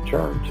left to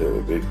turn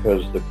to,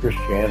 because the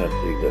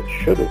Christianity that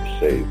should have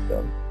saved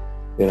them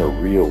in a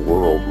real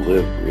world,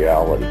 lived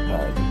reality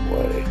kind of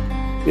way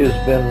has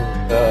been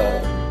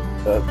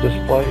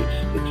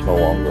displaced. It's no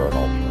longer an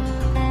alternative.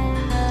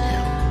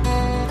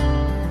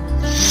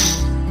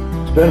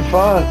 It's been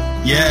fun.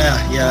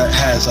 Yeah, it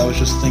has. I was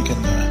just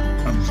thinking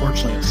that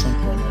unfortunately at some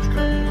point I've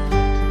got to